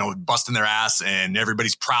 busting their ass, and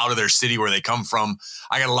everybody's proud of their city where they come from.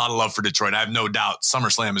 I got a lot of love for Detroit. I have no doubt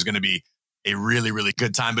SummerSlam is going to be a really, really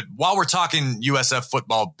good time. But while we're talking USF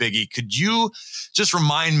football, Biggie, could you just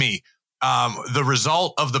remind me the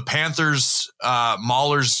result of the Panthers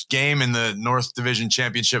Maulers game in the North Division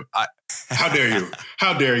Championship? How dare you?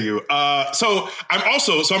 How dare you? So I'm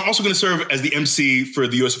also going to serve as the MC for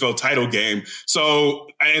the USFL title game. So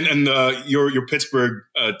and your Pittsburgh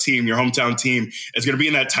team, your hometown team, is going to be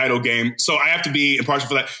in that title game. So I have to be impartial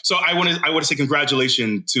for that. So I want to say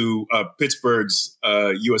congratulations to Pittsburgh's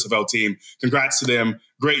USFL team. Congrats to them.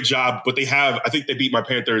 Great job. But I think they beat my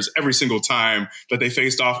Panthers every single time that they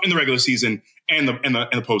faced off in the regular season and the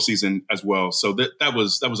postseason as well. So that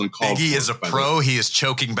was uncalled for. He is a pro. He is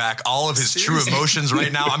choking back all of his true emotions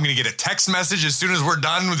right now. I'm going to get a text message as soon as we're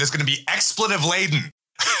done. That's going to be expletive-laden.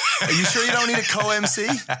 Are you sure you don't need a co-MC?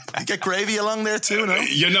 You get Gravy along there too, no?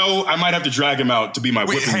 I might have to drag him out to be my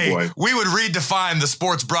whipping boy. We would redefine the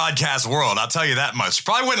sports broadcast world. I'll tell you that much.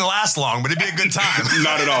 Probably wouldn't last long, but it'd be a good time.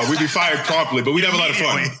 Not at all. We'd be fired promptly, but we'd have a lot of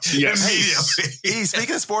fun. Yes. Hey,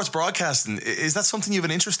 speaking of sports broadcasting, is that something you have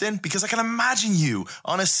an interest in? Because I can imagine you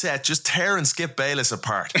on a set just tearing Skip Bayless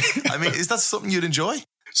apart. I mean, is that something you'd enjoy?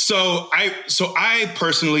 So I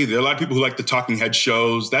personally, there are a lot of people who like the talking head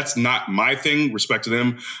shows. That's not my thing, respect to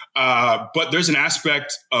them. But there's an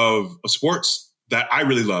aspect of sports that I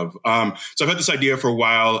really love. So I've had this idea for a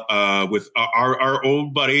while with our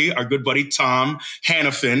old buddy, our good buddy, Tom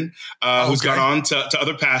Hannafin, who's gone on to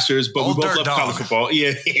other pastures, but we both love college football.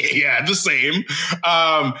 Yeah, the same.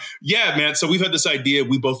 Man. So we've had this idea.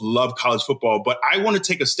 We both love college football, but I want to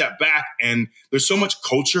take a step back, and there's so much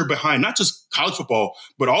culture behind not just college football,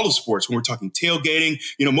 but all of sports. When we're talking tailgating,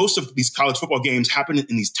 most of these college football games happen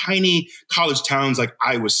in these tiny college towns like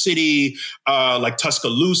Iowa City, like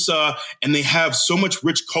Tuscaloosa, and they have so much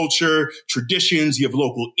rich culture, traditions. You have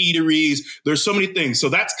local eateries. There's so many things. So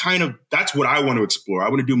that's what I want to explore. I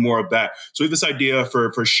want to do more of that. So we have this idea for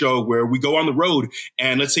a show where we go on the road,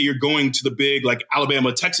 and let's say you're going to the big like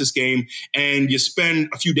Alabama, Texas game, and you spend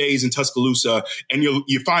a few days in Tuscaloosa, and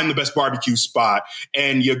you find the best barbecue spot,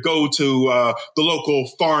 and you go to the local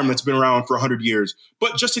farm that's been around for 100 years.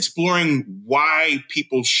 But just exploring why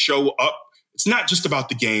people show up. It's not just about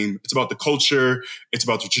the game. It's about the culture. It's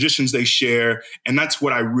about the traditions they share. And that's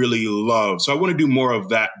what I really love. So I want to do more of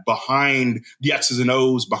that behind the X's and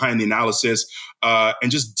O's, behind the analysis,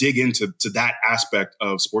 and just dig into that aspect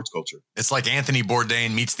of sports culture. It's like Anthony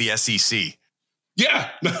Bourdain meets the SEC. Yeah,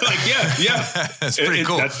 That's pretty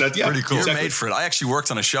cool. That's pretty cool. You're made for it. I actually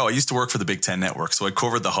worked on a show. I used to work for the Big Ten Network, so I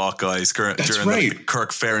covered the Hawkeyes during the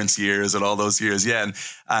Kirk Ferentz years and all those years. Yeah,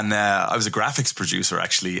 and I was a graphics producer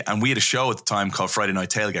actually, and we had a show at the time called Friday Night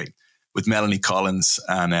Tailgate with Melanie Collins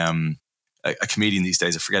and a comedian these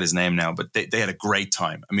days. I forget his name now, but they had a great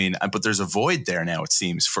time. I mean, but there's a void there now, it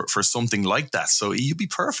seems, for something like that. So you'd be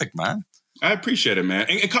perfect, man. I appreciate it, man.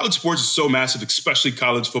 And college sports is so massive, especially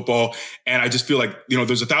college football. And I just feel like,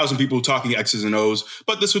 there's 1,000 people talking X's and O's,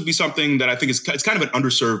 but this would be something that I think it's kind of an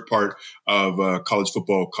underserved part of college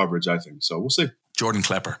football coverage, I think. So we'll see. Jordan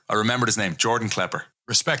Klepper. I remembered his name, Jordan Klepper.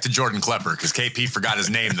 Respect to Jordan Klepper, because KP forgot his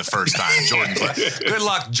name the first time. Jordan Klepper. Good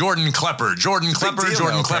luck, Jordan Klepper. Jordan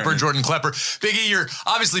Klepper. Big E, you're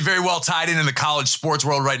obviously very well tied in the college sports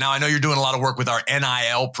world right now. I know you're doing a lot of work with our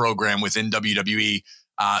NIL program within WWE.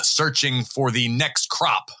 Searching for the next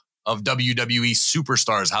crop of WWE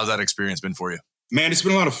superstars. How's that experience been for you? Man, it's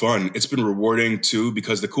been a lot of fun. It's been rewarding too,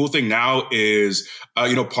 because the cool thing now is,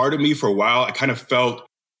 part of me for a while, I kind of felt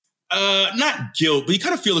not guilt, but you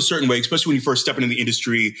kind of feel a certain way, especially when you first step into the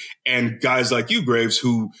industry and guys like you, Graves,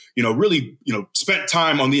 who, really, spent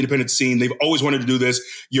time on the independent scene. They've always wanted to do this.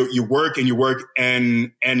 You work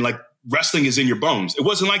and like wrestling is in your bones. It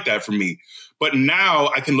wasn't like that for me. But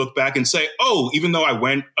now I can look back and say, even though I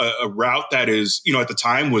went a route that is, at the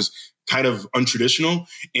time was kind of untraditional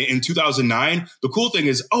in 2009, the cool thing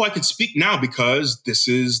is, I could speak now because this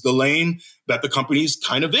is the lane that the company's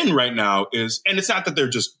kind of in right now and it's not that they're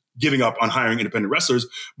just giving up on hiring independent wrestlers,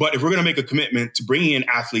 but if we're going to make a commitment to bringing in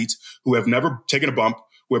athletes who have never taken a bump,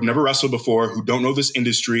 who have never wrestled before, who don't know this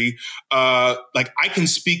industry, like I can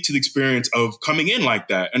speak to the experience of coming in like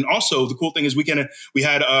that. And also the cool thing is when we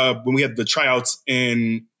had the tryouts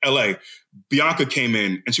in LA, Bianca came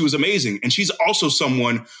in and she was amazing. And she's also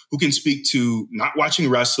someone who can speak to not watching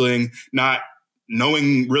wrestling, not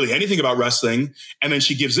knowing really anything about wrestling. And then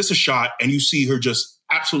she gives this a shot and you see her just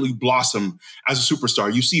absolutely blossom as a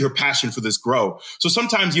superstar. You see her passion for this grow. So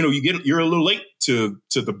sometimes, you're a little late to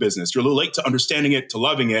the business. You're a little late to understanding it, to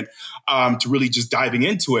loving it, to really just diving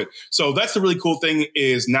into it. So that's the really cool thing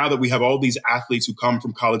is now that we have all these athletes who come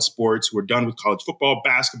from college sports, who are done with college football,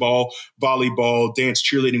 basketball, volleyball, dance,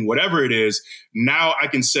 cheerleading, whatever it is. Now I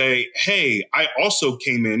can say, hey, I also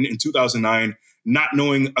came in 2009 not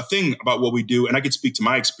knowing a thing about what we do. And I could speak to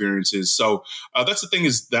my experiences. So that's the thing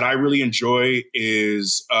is that I really enjoy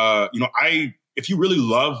is, if you really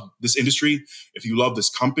love this industry, if you love this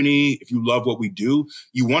company, if you love what we do,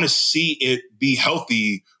 you want to see it be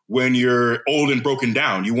healthy when you're old and broken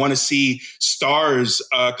down. You want to see stars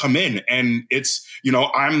come in. And it's,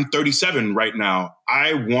 I'm 37 right now.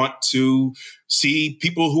 I want to see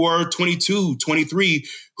people who are 22, 23,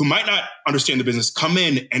 who might not understand the business, come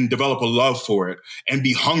in and develop a love for it and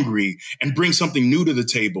be hungry and bring something new to the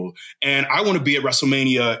table. And I want to be at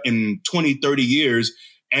WrestleMania in 20, 30 years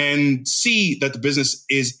and see that the business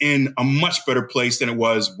is in a much better place than it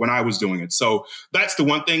was when I was doing it. So that's the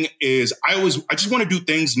one thing is I just want to do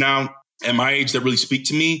things now at my age that really speak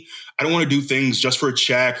to me. I don't want to do things just for a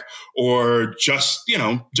check or just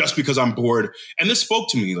because I'm bored. And this spoke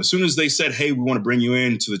to me as soon as they said, hey, we want to bring you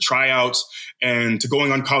in to the tryouts and to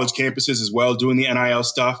going on college campuses as well, doing the NIL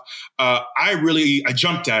stuff. I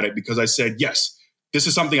jumped at it because I said, yes, this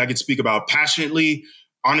is something I can speak about passionately,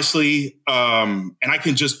 honestly. And I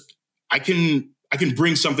can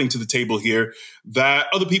bring something to the table here that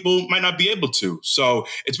other people might not be able to. So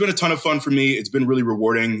it's been a ton of fun for me. It's been really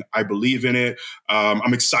rewarding. I believe in it.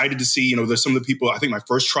 I'm excited to see, there's some of the people, I think my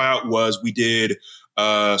first tryout we did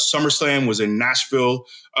SummerSlam was in Nashville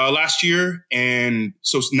last year. And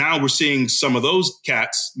so now we're seeing some of those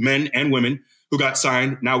cats, men and women, who got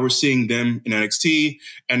signed. Now we're seeing them in NXT,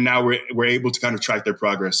 and now we're able to kind of track their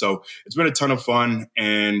progress. So it's been a ton of fun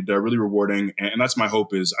and really rewarding. And that's my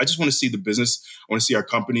hope is I just want to see the business. I want to see our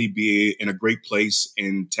company be in a great place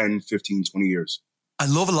in 10, 15, 20 years. I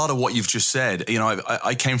love a lot of what you've just said.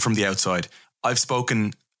 I came from the outside. I've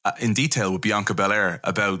spoken in detail with Bianca Belair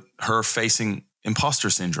about her facing imposter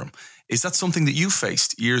syndrome. Is that something that you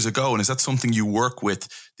faced years ago? And is that something you work with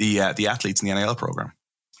the athletes in the NIL program?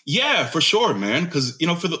 Yeah, for sure, man. Because,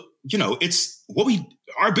 it's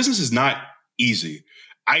our business is not easy.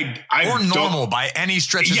 Or normal by any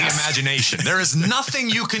stretch of the imagination. There is nothing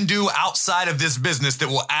you can do outside of this business that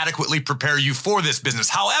will adequately prepare you for this business.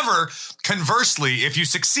 However, conversely, if you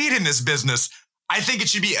succeed in this business, I think it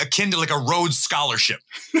should be akin to like a Rhodes Scholarship.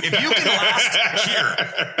 If you can last here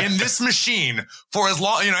in this machine for as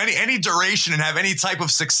long, any duration and have any type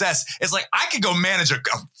of success, it's like I could go manage a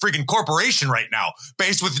freaking corporation right now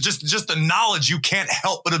based with just the knowledge you can't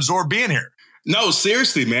help but absorb being here. No,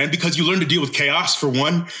 seriously, man, because you learn to deal with chaos for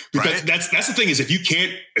one. Because right. that's the thing is if you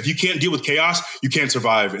can't deal with chaos, you can't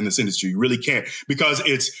survive in this industry. You really can't, because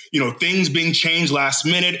it's, things being changed last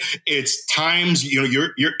minute. It's times,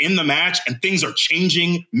 you're in the match and things are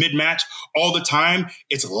changing mid-match all the time.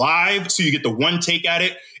 It's live, so you get the one take at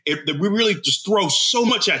it. We really just throw so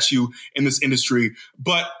much at you in this industry.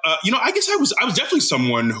 But, I guess I was definitely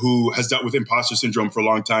someone who has dealt with imposter syndrome for a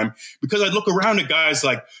long time, because I look around at guys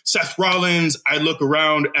like Seth Rollins. I look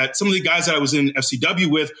around at some of the guys that I was in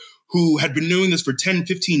FCW with who had been doing this for 10,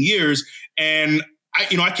 15 years. And I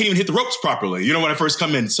can't even hit the ropes properly, when I first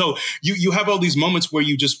come in. So you have all these moments where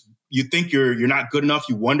you think you're not good enough.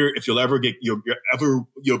 You wonder if you'll ever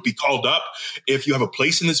be called up, if you have a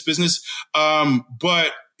place in this business.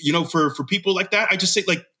 But for people like that, I just say,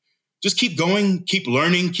 like, just keep going, keep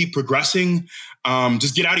learning, keep progressing.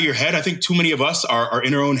 Just get out of your head. I think too many of us are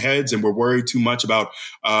in our own heads, and we're worried too much about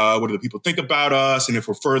what do the people think about us and if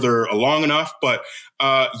we're further along enough. But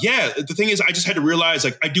the thing is, I just had to realize,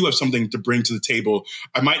 like, I do have something to bring to the table.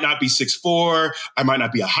 I might not be 6'4", I might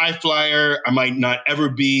not be a high flyer, I might not ever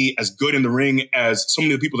be as good in the ring as so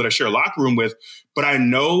many of the people that I share a locker room with, but I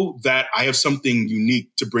know that I have something unique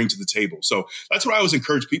to bring to the table. So that's what I always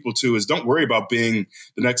encourage people to, is don't worry about being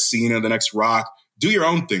the next Cena, the next Rock. Do your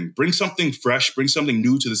own thing. Bring something fresh. Bring something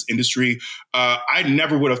new to this industry. I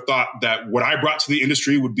never would have thought that what I brought to the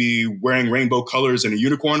industry would be wearing rainbow colors and a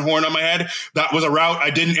unicorn horn on my head. That was a route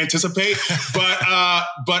I didn't anticipate. But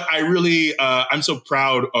I really, I'm so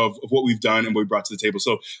proud of what we've done and what we brought to the table.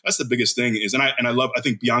 So that's the biggest thing is, and I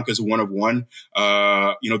think Bianca's a one of one. There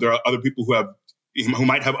are other people who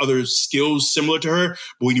might have other skills similar to her,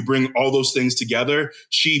 but when you bring all those things together,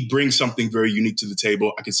 she brings something very unique to the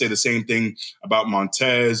table. I can say the same thing about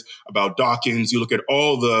Montez, about Dawkins. You look at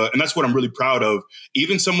and that's what I'm really proud of.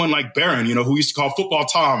 Even someone like Baron, who used to call Football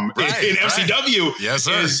Tom in FCW. Yes,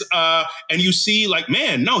 sir. And you see, like,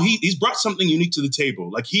 man, no, he's brought something unique to the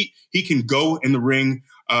table. Like, he can go in the ring.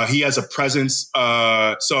 He has a presence.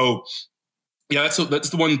 Yeah, that's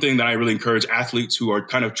the one thing that I really encourage athletes who are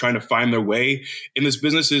kind of trying to find their way in this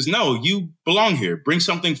business is, no, you belong here. Bring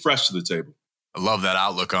something fresh to the table. I love that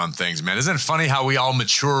outlook on things, man. Isn't it funny how we all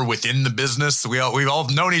mature within the business? We've all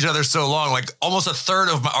known each other so long, like almost a third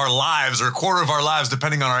of our lives or a quarter of our lives,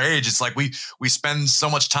 depending on our age. It's like we spend so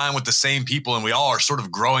much time with the same people, and we all are sort of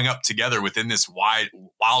growing up together within this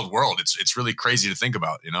wild world. It's really crazy to think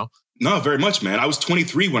about, No, very much, man. I was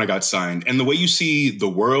 23 when I got signed. And the way you see the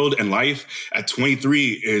world and life at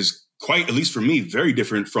 23 is quite, at least for me, very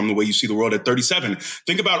different from the way you see the world at 37.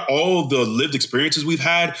 Think about all the lived experiences we've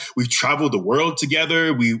had. We've traveled the world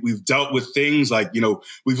together. We've dealt with things like,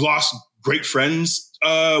 we've lost great friends.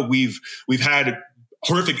 We've had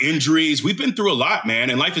horrific injuries. We've been through a lot, man.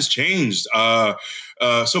 And life has changed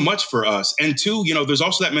so much for us. And two, there's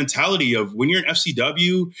also that mentality of when you're in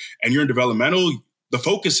FCW and you're in developmental, the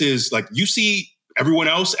focus is like you see everyone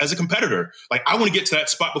else as a competitor. Like, I want to get to that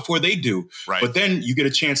spot before they do. Right. But then you get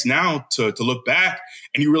a chance now to look back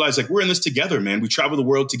and you realize, like, we're in this together, man. We travel the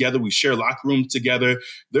world together. We share locker rooms together.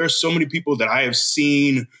 There are so many people that I have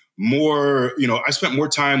seen more, I spent more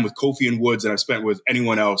time with Kofi and Woods than I've spent with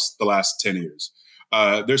anyone else the last 10 years.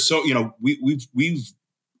 There's so, you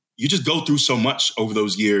just go through so much over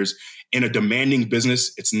those years in a demanding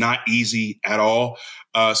business. It's not easy at all.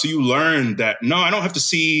 So you learn that, no, I don't have to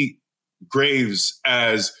see Graves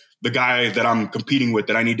as the guy that I'm competing with,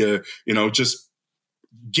 that I need to, just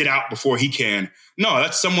get out before he can. No,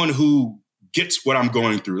 that's someone who gets what I'm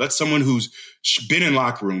going through. That's someone who's been in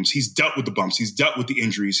locker rooms. He's dealt with the bumps. He's dealt with the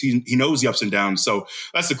injuries. He knows the ups and downs. So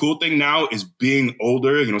that's the cool thing now is being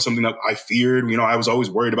older, something that I feared. I was always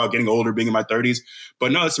worried about getting older, being in my 30s.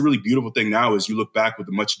 But no, it's a really beautiful thing now is you look back with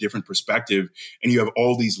a much different perspective and you have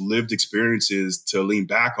all these lived experiences to lean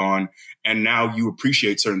back on. And now you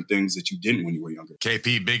appreciate certain things that you didn't when you were younger.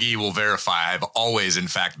 KP, Big E will verify I've always, in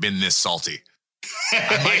fact, been this salty.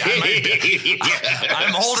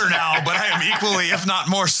 I'm older now, but I am equally, if not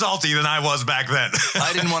more salty than I was back then.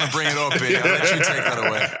 I didn't want to bring it up, Big. I'll let you take that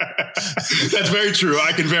away. That's very true.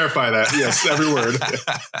 I can verify that. Yes, every word.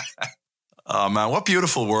 Oh, man, what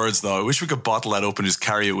beautiful words, though. I wish we could bottle that up and just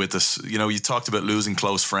carry it with us. You talked about losing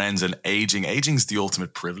close friends and aging. Aging's the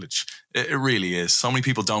ultimate privilege. It really is. So many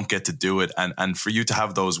people don't get to do it. And for you to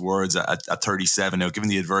have those words at 37, now, given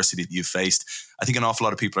the adversity that you've faced, I think an awful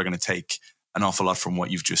lot of people are going to take an awful lot from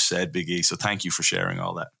what you've just said, Big E. So thank you for sharing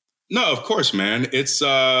all that. No, of course, man. It's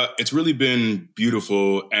really been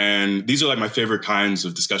beautiful. And these are like my favorite kinds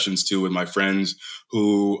of discussions too with my friends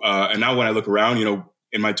who, and now when I look around,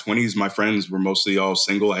 in my 20s, my friends were mostly all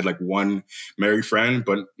single. I had like one married friend,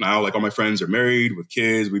 but now like all my friends are married with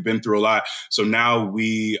kids. We've been through a lot. So now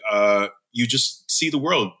you just see the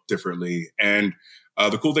world differently. And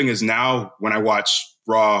the cool thing is now when I watch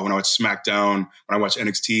Raw, when I watch SmackDown, when I watch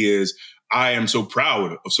NXT is I am so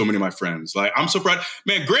proud of so many of my friends. Like, I'm so proud.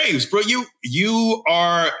 Man, Graves, bro, you're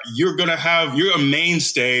a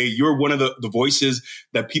mainstay. You're one of the voices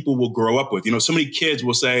that people will grow up with. You know, so many kids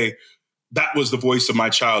will say, that was the voice of my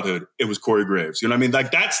childhood. It was Corey Graves. You know what I mean?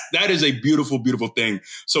 Like that is a beautiful, beautiful thing.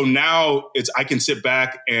 So now I can sit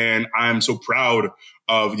back and I'm so proud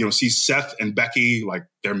of, you know, see Seth and Becky, like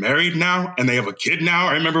they're married now and they have a kid now.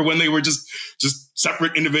 I remember when they were just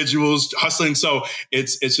separate individuals hustling. So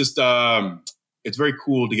it's just, it's very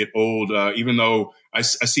cool to get old. Even though I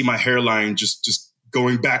see my hairline just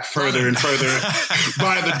going back further and further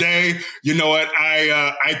by the day. You know what?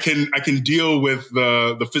 I can deal with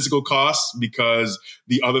the physical costs because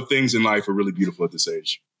the other things in life are really beautiful at this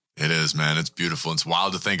age. It is, man. It's beautiful. It's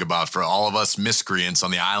wild to think about for all of us miscreants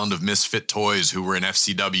on the island of misfit toys who were in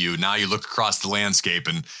FCW. Now you look across the landscape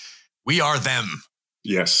and we are them.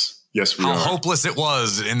 Yes. Yes, we are. How hopeless it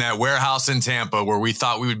was in that warehouse in Tampa where we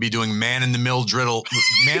thought we would be doing man in the middle drills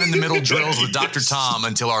with Dr. Tom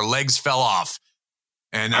until our legs fell off.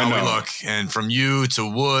 And now we look, and from you to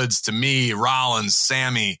Woods to me, Rollins,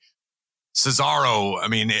 Sammy, Cesaro. I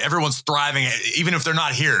mean, everyone's thriving, even if they're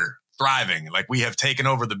not here, thriving. Like we have taken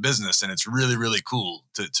over the business, and it's really, really cool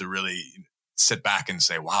to really sit back and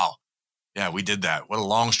say, wow, yeah, we did that. What a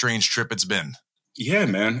long, strange trip it's been. Yeah,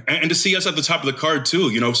 man. And to see us at the top of the card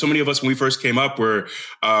too. You know, so many of us when we first came up we're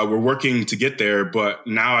working to get there. But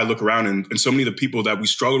now I look around and so many of the people that we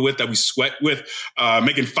struggled with, that we sweat with,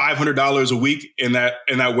 making $500 a week in that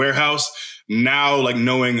warehouse, now like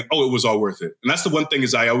knowing, oh, it was all worth it. And that's the one thing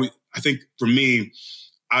is I think for me,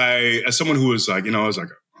 as someone who was like, you know, I was like,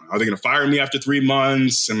 are they going to fire me after 3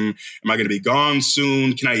 months? And am I going to be gone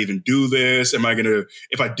soon? Can I even do this? If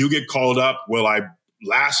I do get called up, will I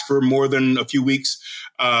last for more than a few weeks?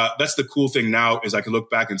 That's the cool thing now is I can look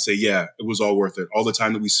back and say, yeah, it was all worth it. All the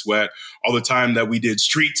time that we sweat, all the time that we did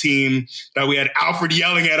street team, that we had Alfred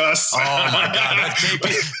yelling at us. Oh my God.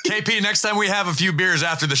 That's KP, next time we have a few beers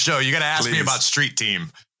after the show, you got to ask me about street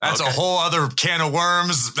team. That's a whole other can of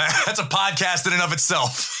worms. That's a podcast in and of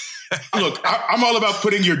itself. Look, I'm all about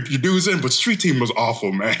putting your dues in, but street team was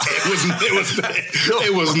awful, man.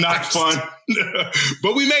 It was not fun.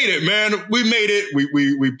 But we made it, man. We made it.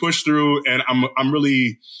 We pushed through, and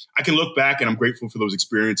I can look back and I'm grateful for those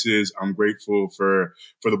experiences. I'm grateful for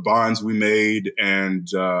the bonds we made, and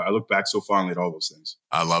I look back so fondly at all those things.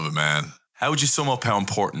 I love it, man. How would you sum up how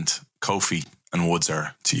important Kofi and Woods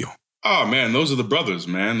are to you? Oh man, those are the brothers,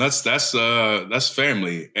 man. That's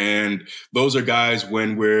family. And those are guys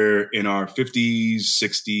when we're in our 50s,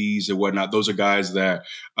 60s and whatnot. Those are guys that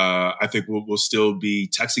I think we'll still be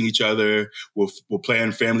texting each other. We'll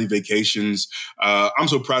plan family vacations. I'm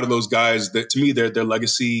so proud of those guys that to me, their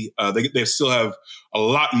legacy, they still have a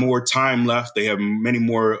lot more time left. They have many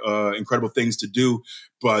more incredible things to do,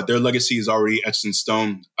 but their legacy is already etched in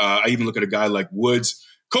stone. I even look at a guy like Woods.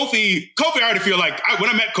 Kofi, I already feel like when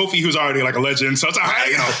I met Kofi, he was already like a legend. So it's all right,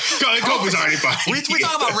 you know, Kofi's already fine. We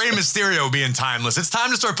talk about Rey Mysterio being timeless. It's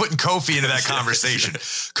time to start putting Kofi into that conversation.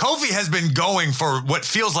 Kofi has been going for what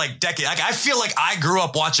feels like decades. Like, I feel like I grew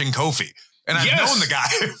up watching Kofi. And I've known the guy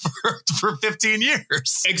for 15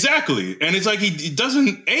 years. Exactly. And it's like he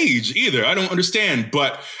doesn't age either. I don't understand.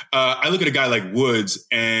 But I look at a guy like Woods,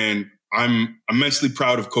 and I'm immensely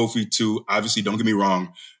proud of Kofi too. Obviously, don't get me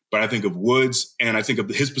wrong. But I think of Woods and I think of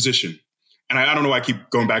his position. And I don't know why I keep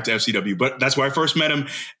going back to FCW, but that's where I first met him.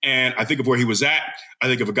 And I think of where he was at. I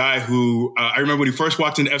think of a guy who, I remember when he first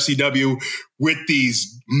walked into FCW with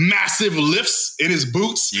these massive lifts in his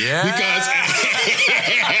boots. Yeah. Because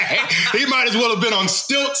he might as well have been on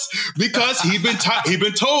stilts because he'd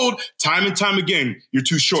been told time and time again, you're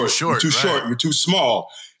too short, you're too short, you're too small.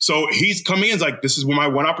 So he's coming in like, this is my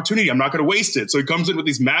one opportunity. I'm not going to waste it. So he comes in with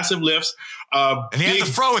these massive lifts. And he had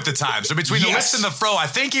the fro at the time. So between the lifts and the fro, I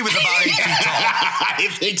think he was about 8 feet tall. I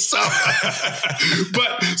think so.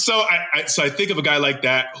 But so I think of a guy like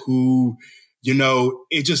that who, you know,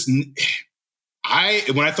 it just...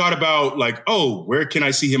 when I thought about like, oh, where can I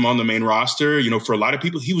see him on the main roster? You know, for a lot of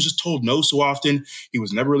people, he was just told no so often. He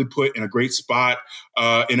was never really put in a great spot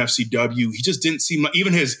in FCW. He just didn't seem like,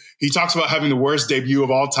 he talks about having the worst debut of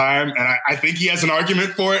all time. And I think he has an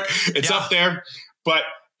argument for it. It's up there. But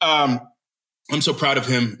I'm so proud of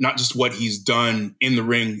him, not just what he's done in the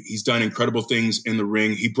ring. He's done incredible things in the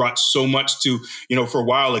ring. He brought so much to, for a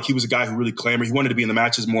while, like he was a guy who really clamored. He wanted to be in the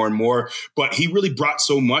matches more and more, but he really brought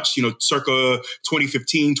so much, circa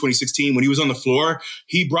 2015, 2016, when he was on the floor,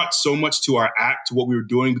 he brought so much to our act, to what we were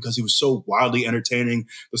doing, because he was so wildly entertaining.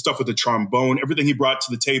 The stuff with the trombone, everything he brought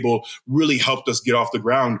to the table really helped us get off the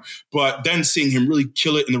ground. But then seeing him really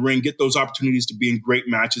kill it in the ring, get those opportunities to be in great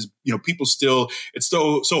matches, people still, it's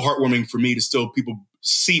so heartwarming for me to still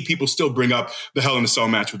people still bring up the Hell in a Cell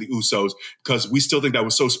match with the Usos, because we still think that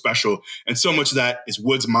was so special. And so much of that is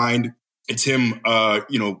Wood's mind. It's him.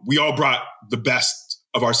 We all brought the best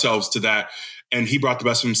of ourselves to that, and he brought the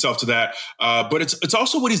best of himself to that. But it's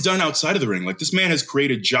also what he's done outside of the ring. Like, this man has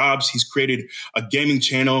created jobs. He's created a gaming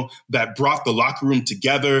channel that brought the locker room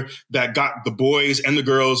together, that got the boys and the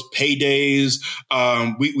girls paydays.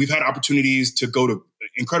 We've had opportunities to go to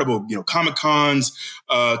incredible, Comic-Cons,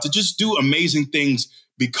 to just do amazing things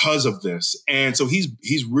because of this. And so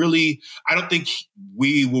he's really, I don't think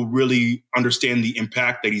we will really understand the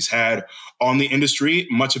impact that he's had on the industry.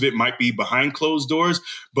 Much of it might be behind closed doors,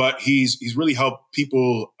 but he's really helped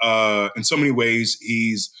people in so many ways.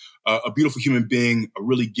 He's a beautiful human being, a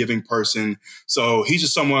really giving person. So he's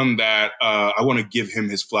just someone that I want to give him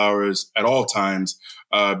his flowers at all times,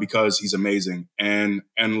 because he's amazing. And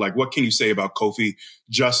like, what can you say about Kofi?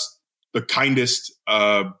 Just the kindest,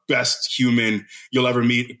 best human you'll ever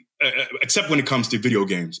meet, except when it comes to video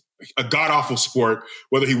games. A god-awful sport,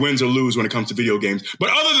 whether he wins or loses when it comes to video games.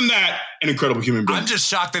 But other than that, an incredible human being. I'm just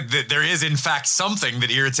shocked that there is, in fact, something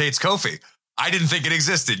that irritates Kofi. I didn't think it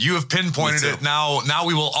existed. You have pinpointed it. Now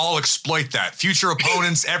we will all exploit that. Future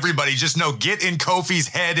opponents, everybody, just know, get in Kofi's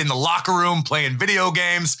head in the locker room playing video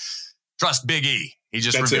games. Trust Big E. He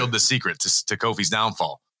just revealed the secret to Kofi's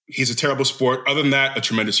downfall. He's a terrible sport. Other than that, a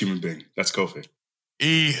tremendous human being. That's Kofi.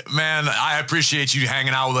 E, man, I appreciate you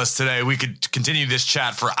hanging out with us today. We could continue this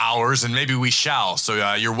chat for hours, and maybe we shall.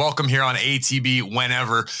 So you're welcome here on ATB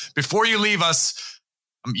whenever. Before you leave us,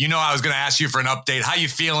 I was going to ask you for an update. How you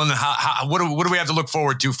feeling? What do we have to look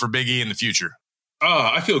forward to for Big E in the future?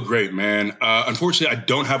 I feel great, man. Unfortunately, I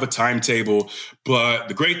don't have a timetable, but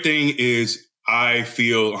the great thing is I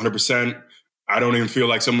feel 100%. I don't even feel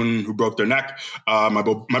like someone who broke their neck.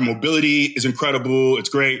 My mobility is incredible. It's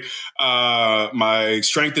great. My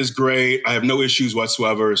strength is great. I have no issues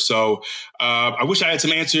whatsoever. So I wish I had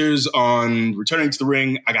some answers on returning to the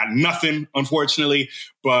ring. I got nothing, unfortunately.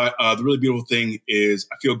 But the really beautiful thing is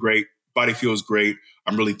I feel great. Body feels great.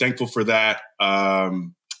 I'm really thankful for that.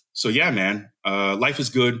 So yeah, man, life is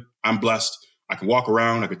good. I'm blessed. I can walk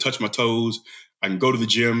around. I can touch my toes. I can go to the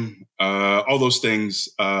gym, all those things.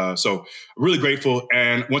 So I'm really grateful.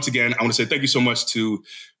 And once again, I want to say thank you so much to,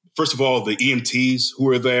 first of all, the EMTs who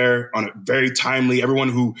were there on a very timely, everyone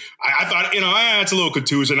who I thought, it's a little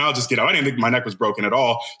contusion. I'll just get up. I didn't think my neck was broken at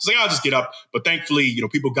all. It's like, I'll just get up. But thankfully,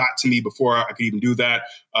 people got to me before I could even do that.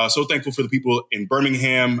 So thankful for the people in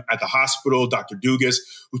Birmingham at the hospital, Dr. Dugas,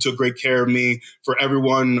 who took great care of me, for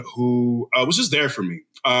everyone who was just there for me.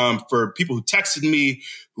 For people who texted me,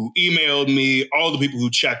 who emailed me, all the people who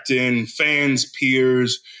checked in, fans,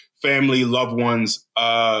 peers, family, loved ones.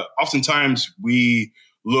 Oftentimes we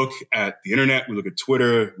look at the internet, we look at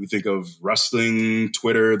Twitter, we think of wrestling,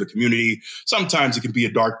 Twitter, the community. Sometimes it can be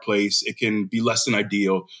a dark place. It can be less than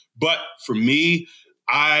ideal. But for me,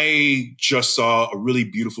 I just saw a really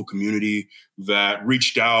beautiful community that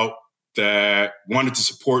reached out, that wanted to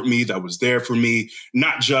support me, that was there for me,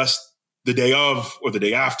 not just the day of or the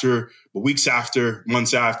day after, but weeks after,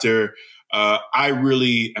 months after. I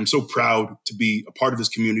really am so proud to be a part of this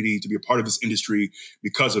community, to be a part of this industry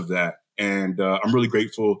because of that. And I'm really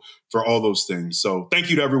grateful for all those things. So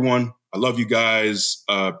thank you to everyone. I love you guys.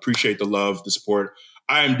 Appreciate the love, the support.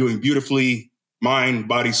 I am doing beautifully. Mind,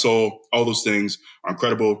 body, soul, all those things are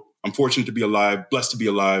incredible. I'm fortunate to be alive, blessed to be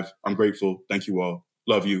alive. I'm grateful. Thank you all.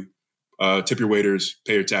 Love you. Tip your waiters,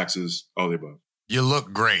 pay your taxes, all the above. You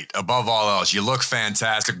look great. Above all else, you look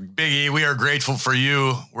fantastic. Big E, we are grateful for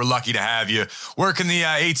you. We're lucky to have you. Where can the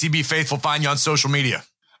ATB faithful find you on social media?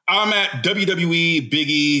 I'm at WWE Big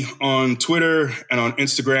E on Twitter and on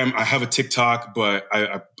Instagram. I have a TikTok, but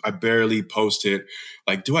I barely post it.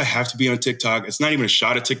 Like, do I have to be on TikTok? It's not even a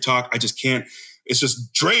shot at TikTok. I just can't. It's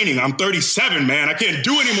just draining. I'm 37, man. I can't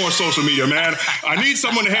do any more social media, man. I need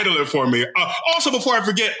someone to handle it for me. Also, before I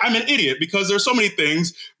forget, I'm an idiot because there's so many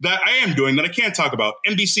things that I am doing that I can't talk about.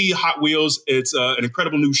 NBC Hot Wheels. It's an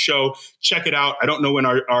incredible new show. Check it out. I don't know when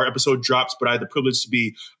our episode drops, but I had the privilege to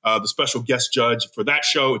be the special guest judge for that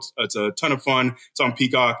show. It's a ton of fun. It's on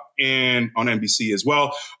Peacock and on NBC as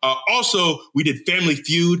well. Also, we did Family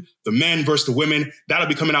Feud. the men versus the women. That'll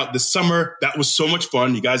be coming out this summer. That was so much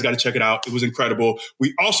fun. You guys got to check it out. It was incredible.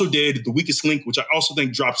 We also did The Weakest Link, which I also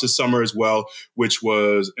think drops this summer as well, which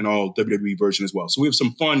was an all WWE version as well. So we have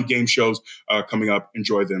some fun game shows coming up.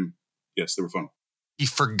 Enjoy them. Yes, they were fun. He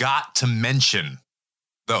forgot to mention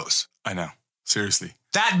those. I know. Seriously.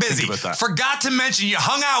 That busy. Think about that. Forgot to mention you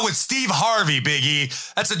hung out with Steve Harvey, Big E.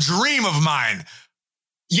 That's a dream of mine.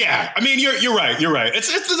 Yeah, I mean, you're right. You're right. There's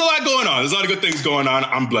a lot going on. There's a lot of good things going on.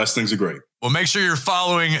 I'm blessed. Things are great. Well, make sure you're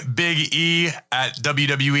following Big E at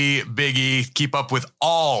WWE Big E. Keep up with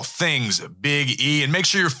all things Big E. And make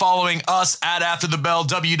sure you're following us at After the Bell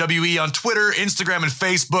WWE on Twitter, Instagram, and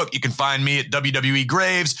Facebook. You can find me at WWE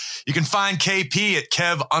Graves. You can find KP at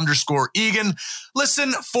Kev_Egan.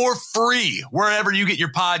 Listen for free wherever you get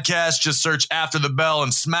your podcast. Just search After the Bell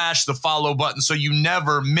and smash the follow button so you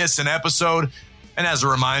never miss an episode. And as a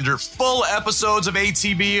reminder, full episodes of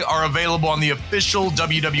ATB are available on the official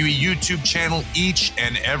WWE YouTube channel each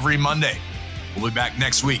and every Monday. We'll be back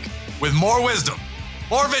next week with more wisdom,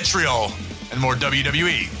 more vitriol, and more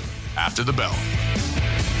WWE After the Bell.